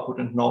output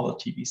and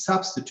novelty be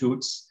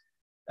substitutes.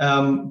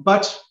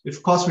 But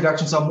if cost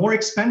reductions are more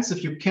expensive,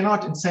 you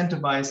cannot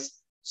incentivize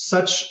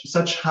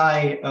such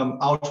high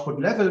output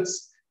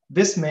levels.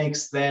 This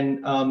makes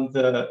then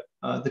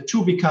the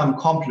two become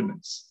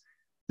complements.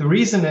 The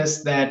reason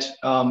is that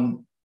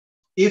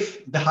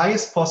if the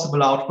highest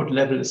possible output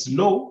level is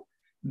low,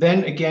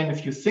 then again,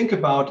 if you think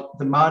about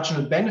the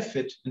marginal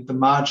benefit and the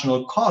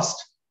marginal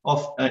cost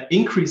of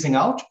increasing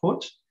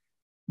output,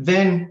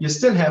 then you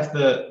still have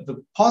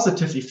the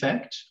positive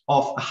effect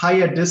of a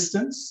higher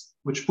distance,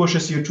 which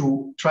pushes you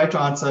to try to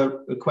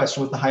answer a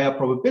question with a higher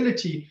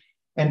probability,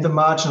 and the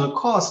marginal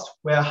cost,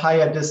 where a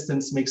higher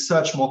distance makes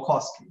search more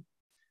costly.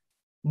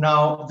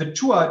 Now, the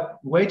two are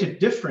weighted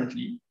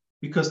differently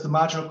because the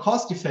marginal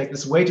cost effect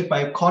is weighted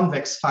by a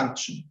convex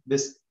function.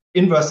 This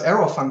inverse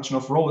error function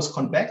of rho is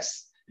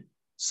convex,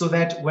 so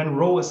that when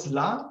rho is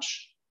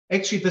large,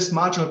 actually this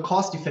marginal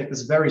cost effect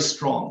is very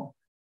strong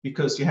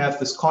because you have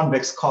this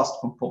convex cost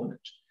component.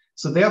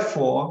 So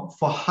therefore,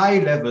 for high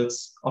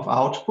levels of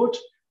output,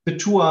 the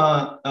two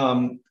are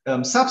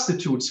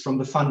substitutes from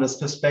the funder's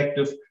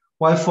perspective,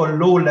 while for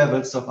low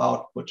levels of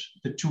output,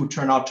 the two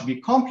turn out to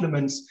be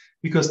complements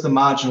because the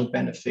marginal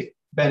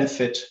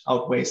benefit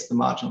outweighs the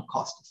marginal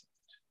cost effect.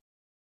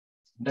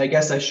 And I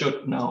guess I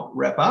should now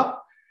wrap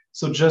up.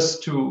 So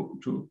just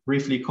to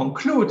briefly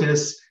conclude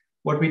is,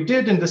 what we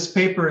did in this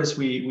paper is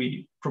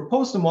we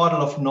proposed a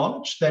model of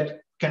knowledge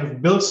that kind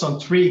of builds on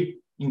three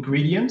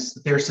ingredients.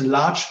 There's a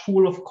large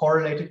pool of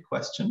correlated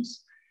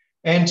questions,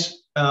 and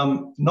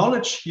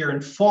knowledge here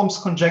informs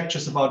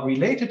conjectures about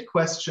related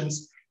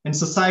questions, and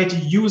society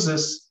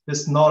uses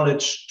this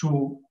knowledge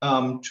to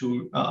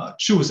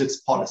choose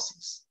its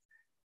policies.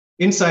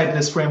 Inside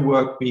this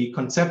framework, we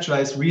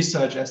conceptualize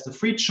research as the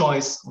free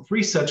choice of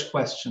research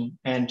question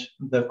and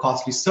the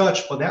costly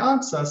search for their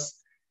answers.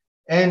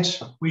 And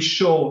we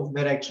show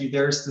that actually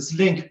there is this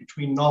link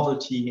between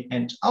novelty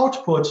and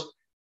output,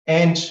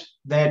 and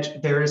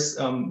that there is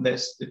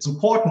it's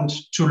important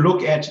to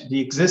look at the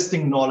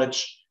existing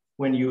knowledge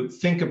when you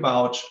think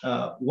about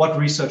what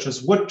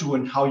researchers would do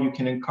and how you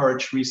can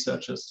encourage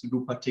researchers to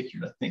do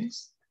particular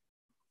things.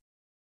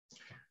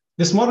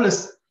 This model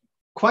is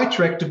quite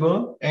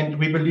tractable, and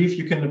we believe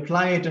you can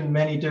apply it in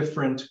many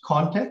different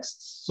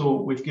contexts.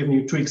 So we've given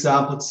you two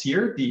examples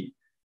here, the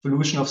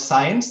evolution of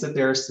science, that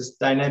there's this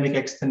dynamic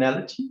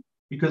externality,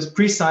 because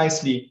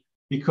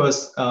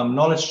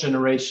knowledge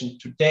generation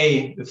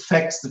today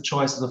affects the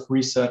choices of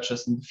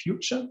researchers in the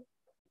future,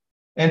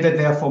 and that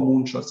therefore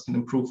moonshots can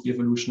improve the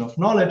evolution of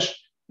knowledge.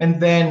 And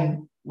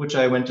then, which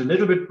I went a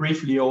little bit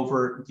briefly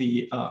over,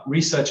 the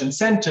research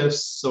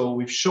incentives. So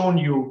we've shown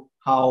you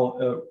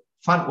how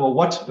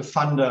what a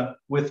funder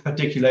with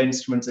particular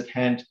instruments at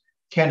hand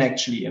can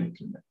actually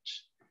implement.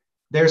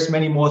 There's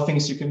many more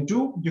things you can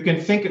do. You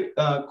can think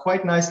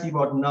quite nicely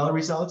about null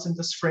results in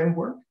this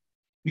framework,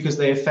 because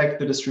they affect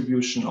the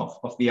distribution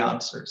of the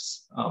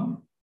answers,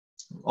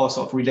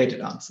 also of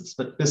related answers.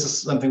 But this is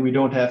something we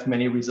don't have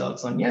many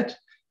results on yet.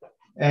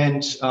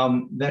 And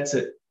that's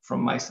it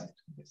from my side.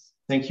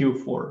 Thank you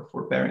for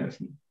bearing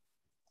with me.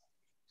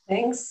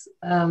 Thanks.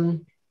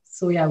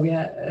 So yeah, we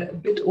are a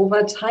bit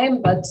over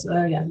time, but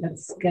yeah,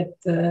 let's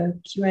get the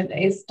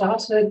Q&A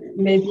started.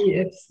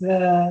 Maybe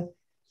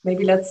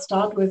let's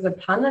start with the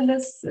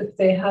panelists if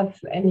they have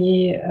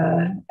any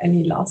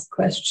last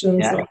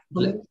questions. Yeah.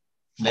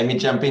 Let me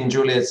jump in,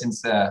 Julia,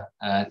 since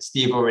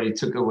Steve already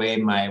took away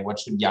my what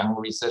should young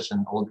research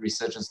and old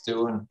researchers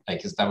do, and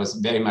because that was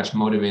very much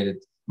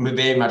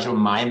on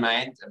my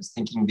mind. I was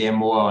thinking there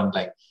more on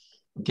like,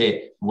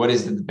 okay, what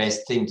is the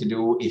best thing to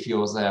do if you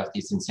also have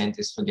these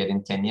incentives for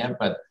getting tenure?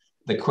 But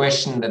the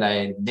question that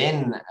I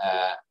then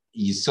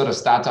you sort of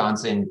start to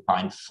answer in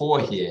point 4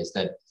 here is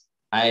that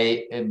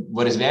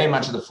what is very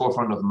much at the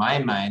forefront of my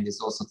mind is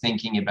also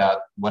thinking about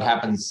what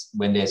happens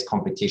when there's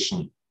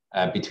competition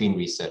between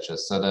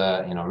researchers. So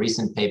the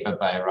recent paper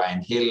by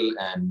Ryan Hill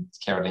and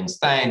Caroline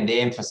Stein,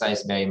 they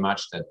emphasize very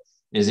much that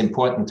it is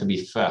important to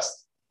be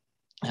first.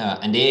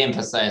 And they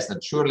emphasize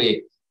that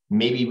surely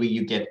maybe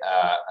you get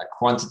a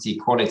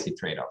quantity-quality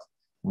trade-off.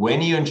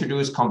 When you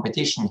introduce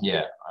competition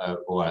here,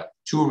 or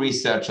two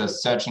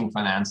researchers searching for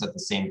an answer at the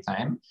same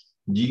time,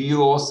 do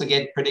you also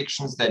get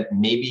predictions that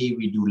maybe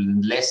we do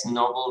less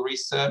novel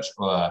research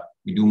or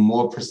we do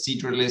more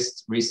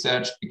proceduralist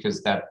research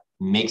because that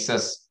makes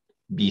us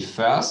be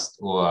first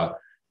or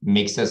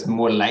makes us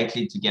more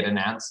likely to get an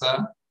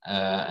answer?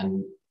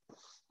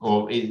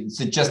 Or is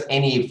it just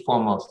any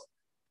form of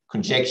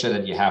conjecture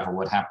that you have, or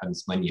what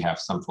happens when you have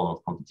some form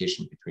of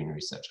competition between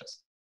researchers?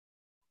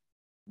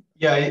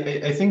 Yeah,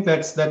 I think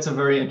that's a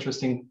very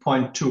interesting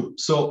point too.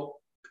 So,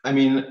 I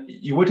mean,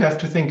 you would have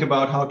to think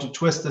about how to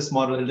twist this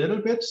model a little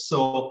bit.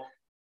 So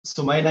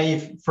my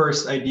naive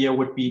first idea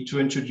would be to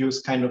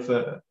introduce kind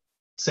of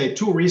say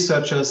two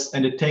researchers,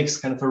 and it takes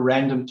kind of a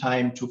random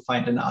time to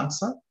find an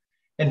answer.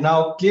 And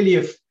now clearly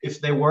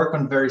if they work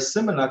on very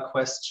similar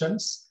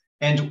questions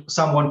and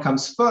someone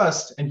comes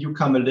first and you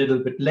come a little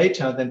bit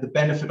later, then the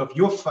benefit of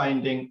your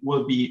finding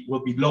will be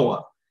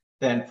lower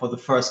than for the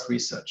first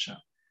researcher.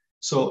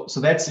 So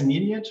that's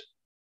immediate.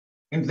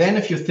 And then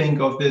if you think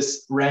of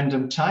this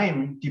random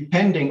time,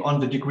 depending on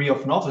the degree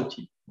of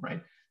novelty,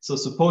 right? So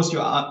suppose you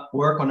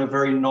work on a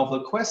very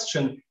novel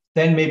question,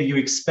 then maybe you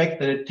expect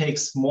that it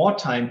takes more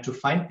time to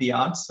find the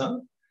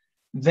answer.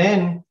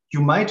 Then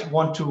you might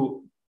want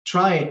to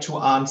try to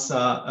answer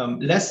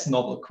less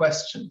novel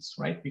questions,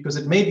 right? Because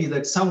it may be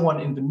that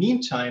someone in the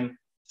meantime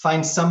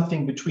finds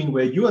something between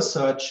where you are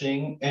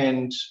searching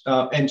and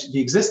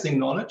the existing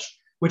knowledge,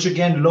 which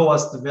again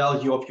lowers the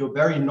value of your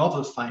very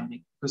novel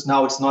finding, because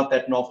now it's not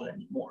that novel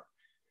anymore.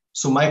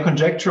 So my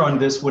conjecture on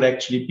this would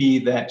actually be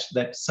that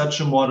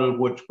such a model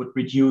would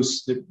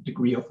reduce the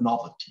degree of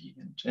novelty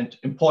and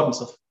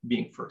importance of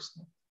being first.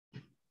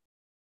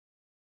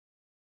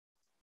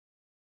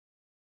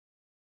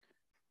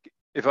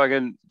 If I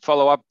can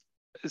follow up,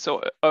 so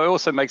it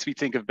also makes me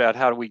think about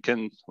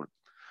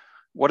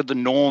what are the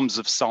norms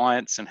of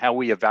science and how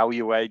we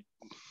evaluate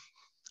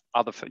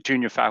other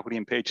junior faculty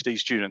and PhD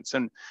students.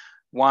 And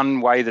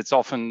one way that's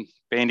often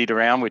bandied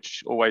around,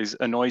 which always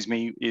annoys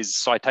me, is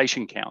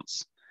citation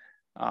counts.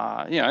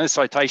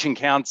 Citation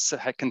counts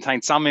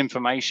contain some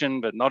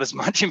information, but not as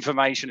much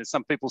information as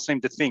some people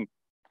seem to think.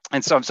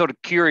 And so I'm sort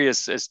of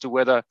curious as to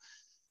whether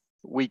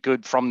we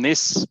could, from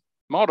this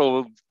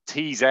model,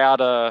 tease out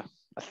a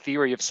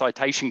theory of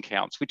citation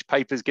counts, which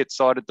papers get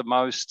cited the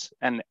most,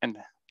 and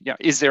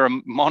is there a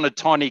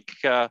monotonic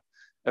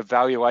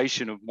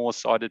evaluation of more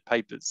cited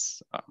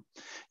papers?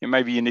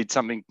 Maybe you need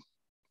something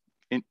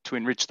to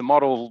enrich the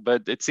model,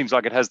 but it seems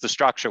like it has the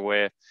structure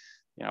where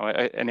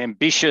an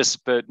ambitious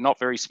but not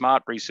very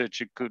smart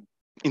researcher could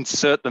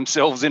insert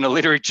themselves in a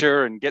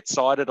literature and get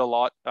cited a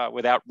lot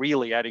without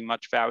really adding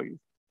much value.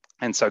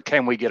 And so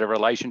can we get a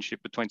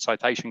relationship between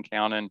citation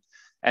count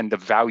and the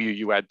value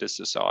you add to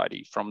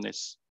society from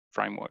this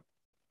framework?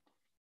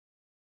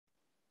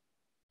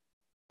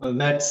 Well,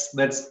 that's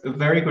a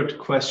very good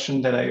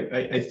question that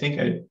I think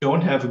I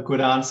don't have a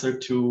good answer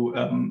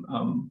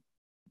to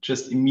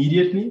just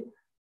immediately.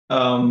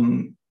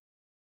 I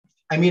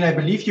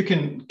believe you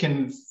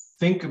can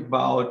think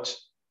about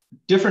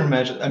different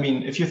measures.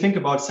 If you think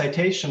about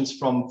citations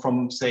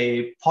from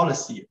say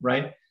policy,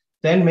 right?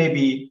 Then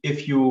maybe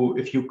if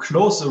you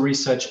close a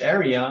research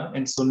area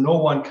and so no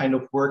one kind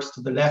of works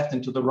to the left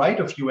and to the right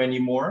of you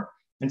anymore,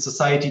 and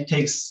society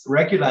takes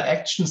regular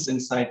actions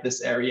inside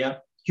this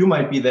area, you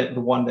might be the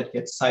one that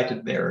gets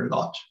cited there a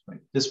lot.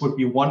 Right? This would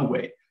be one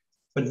way.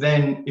 But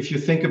then if you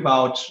think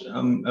about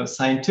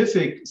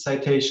scientific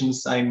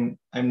citations, I'm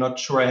not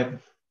sure I have a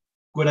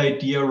good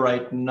idea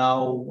right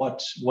now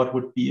what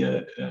would be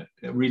a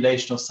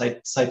relation of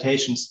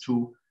citations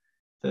to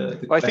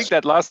the I think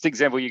that last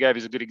example you gave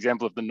is a good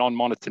example of the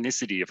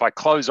non-monotonicity. If I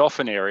close off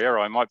an area,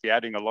 I might be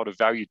adding a lot of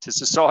value to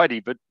society,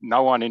 but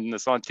no one in the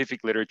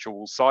scientific literature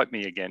will cite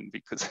me again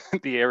because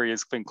the area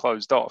has been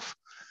closed off.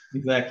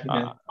 Exactly.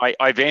 Yeah.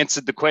 I've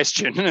answered the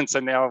question, and so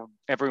now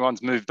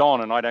everyone's moved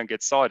on and I don't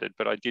get cited,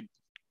 but I did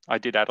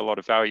add a lot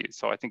of value.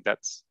 So I think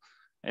that's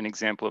an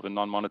example of a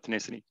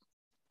non-monotonicity.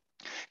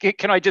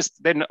 Can I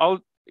just, then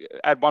I'll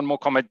add one more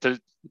comment to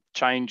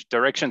change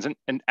directions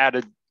and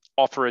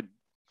offer a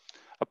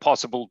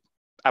possible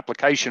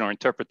application or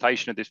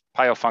interpretation of this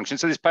payoff function.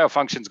 So this payoff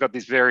function's got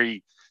this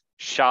very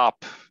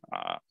sharp,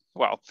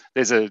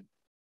 there's a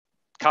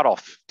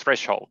cutoff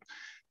threshold.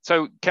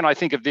 So can I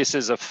think of this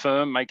as a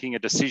firm making a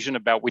decision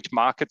about which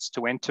markets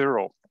to enter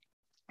or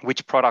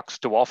which products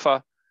to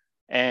offer,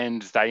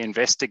 and they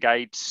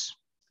investigate,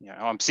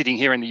 I'm sitting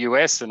here in the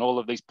US and all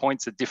of these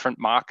points are different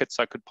markets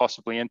I could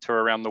possibly enter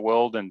around the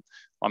world, and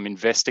I'm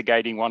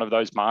investigating one of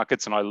those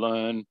markets and I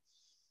learn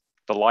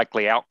the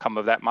likely outcome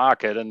of that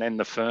market, and then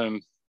the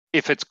firm,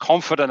 if it's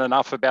confident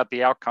enough about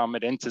the outcome,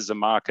 it enters a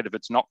market. If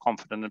it's not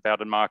confident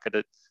about a market,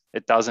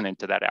 it doesn't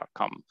enter that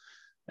outcome.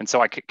 And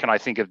so can I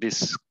think of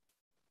this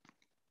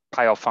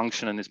payoff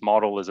function and this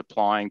model as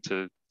applying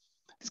to,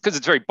 because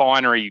it's very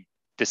binary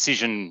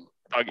decision,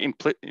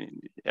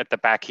 at the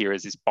back here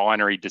is this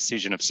binary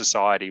decision of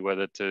society,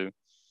 whether to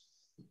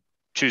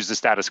choose the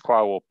status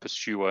quo or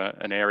pursue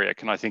an area.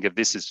 Can I think of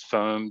this as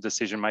firm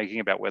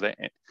decision-making about whether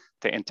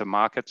to enter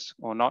markets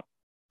or not?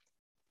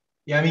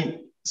 Yeah,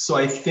 so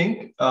I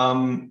think,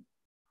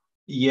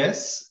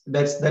 yes,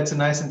 that's a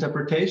nice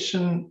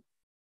interpretation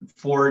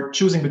for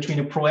choosing between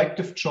a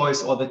proactive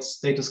choice or that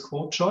status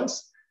quo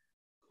choice.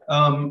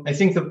 I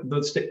think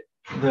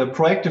the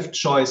proactive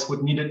choice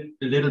would need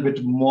a little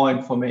bit more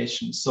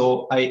information.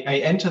 So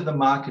I enter the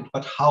market,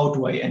 but how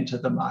do I enter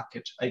the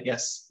market, I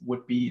guess,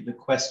 would be the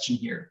question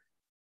here.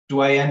 Do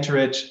I enter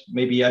it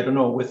maybe, I don't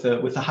know, with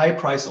a high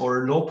price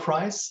or a low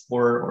price,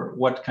 or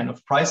what kind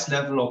of price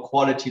level or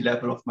quality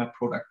level of my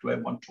product do I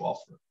want to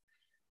offer?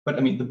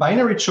 But the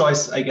binary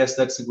choice, I guess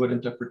that's a good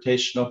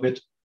interpretation of it.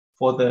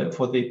 For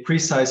the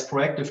precise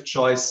proactive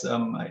choice,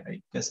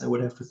 I guess I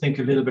would have to think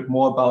a little bit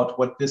more about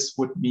what this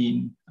would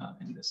mean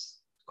in this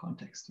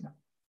context. Yeah.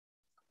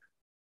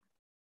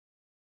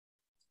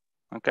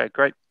 Okay,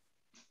 great.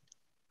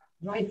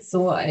 Right,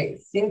 so I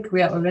think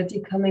we are already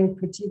coming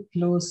pretty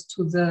close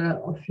to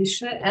the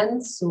official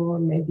end. So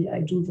maybe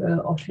I do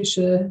the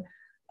official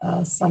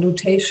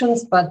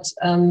salutations, but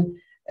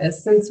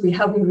since we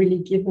haven't really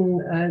given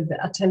the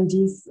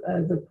attendees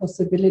the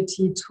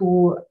possibility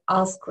to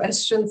ask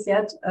questions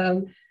yet,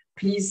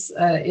 please,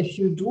 if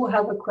you do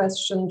have a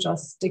question,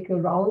 just stick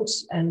around,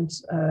 and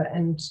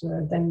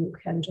then you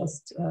can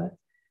just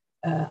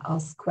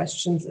ask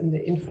questions in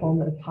the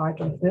informal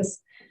part of this.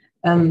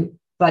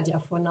 But yeah,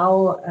 for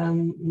now,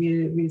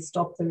 we'll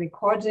stop the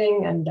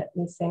recording, and let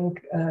me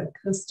thank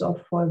Christoph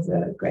for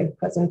the great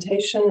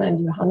presentation,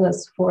 and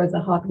Johannes for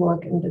the hard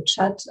work in the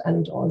chat,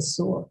 and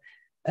also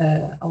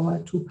our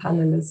two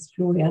panelists,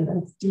 Florian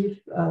and Steve,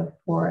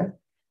 for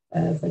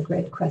the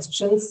great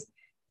questions.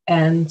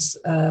 And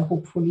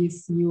hopefully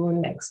see you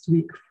next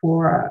week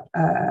for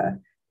Can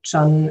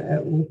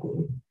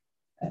Ungun.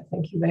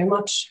 Thank you very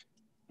much.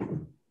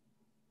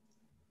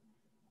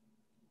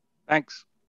 Thanks.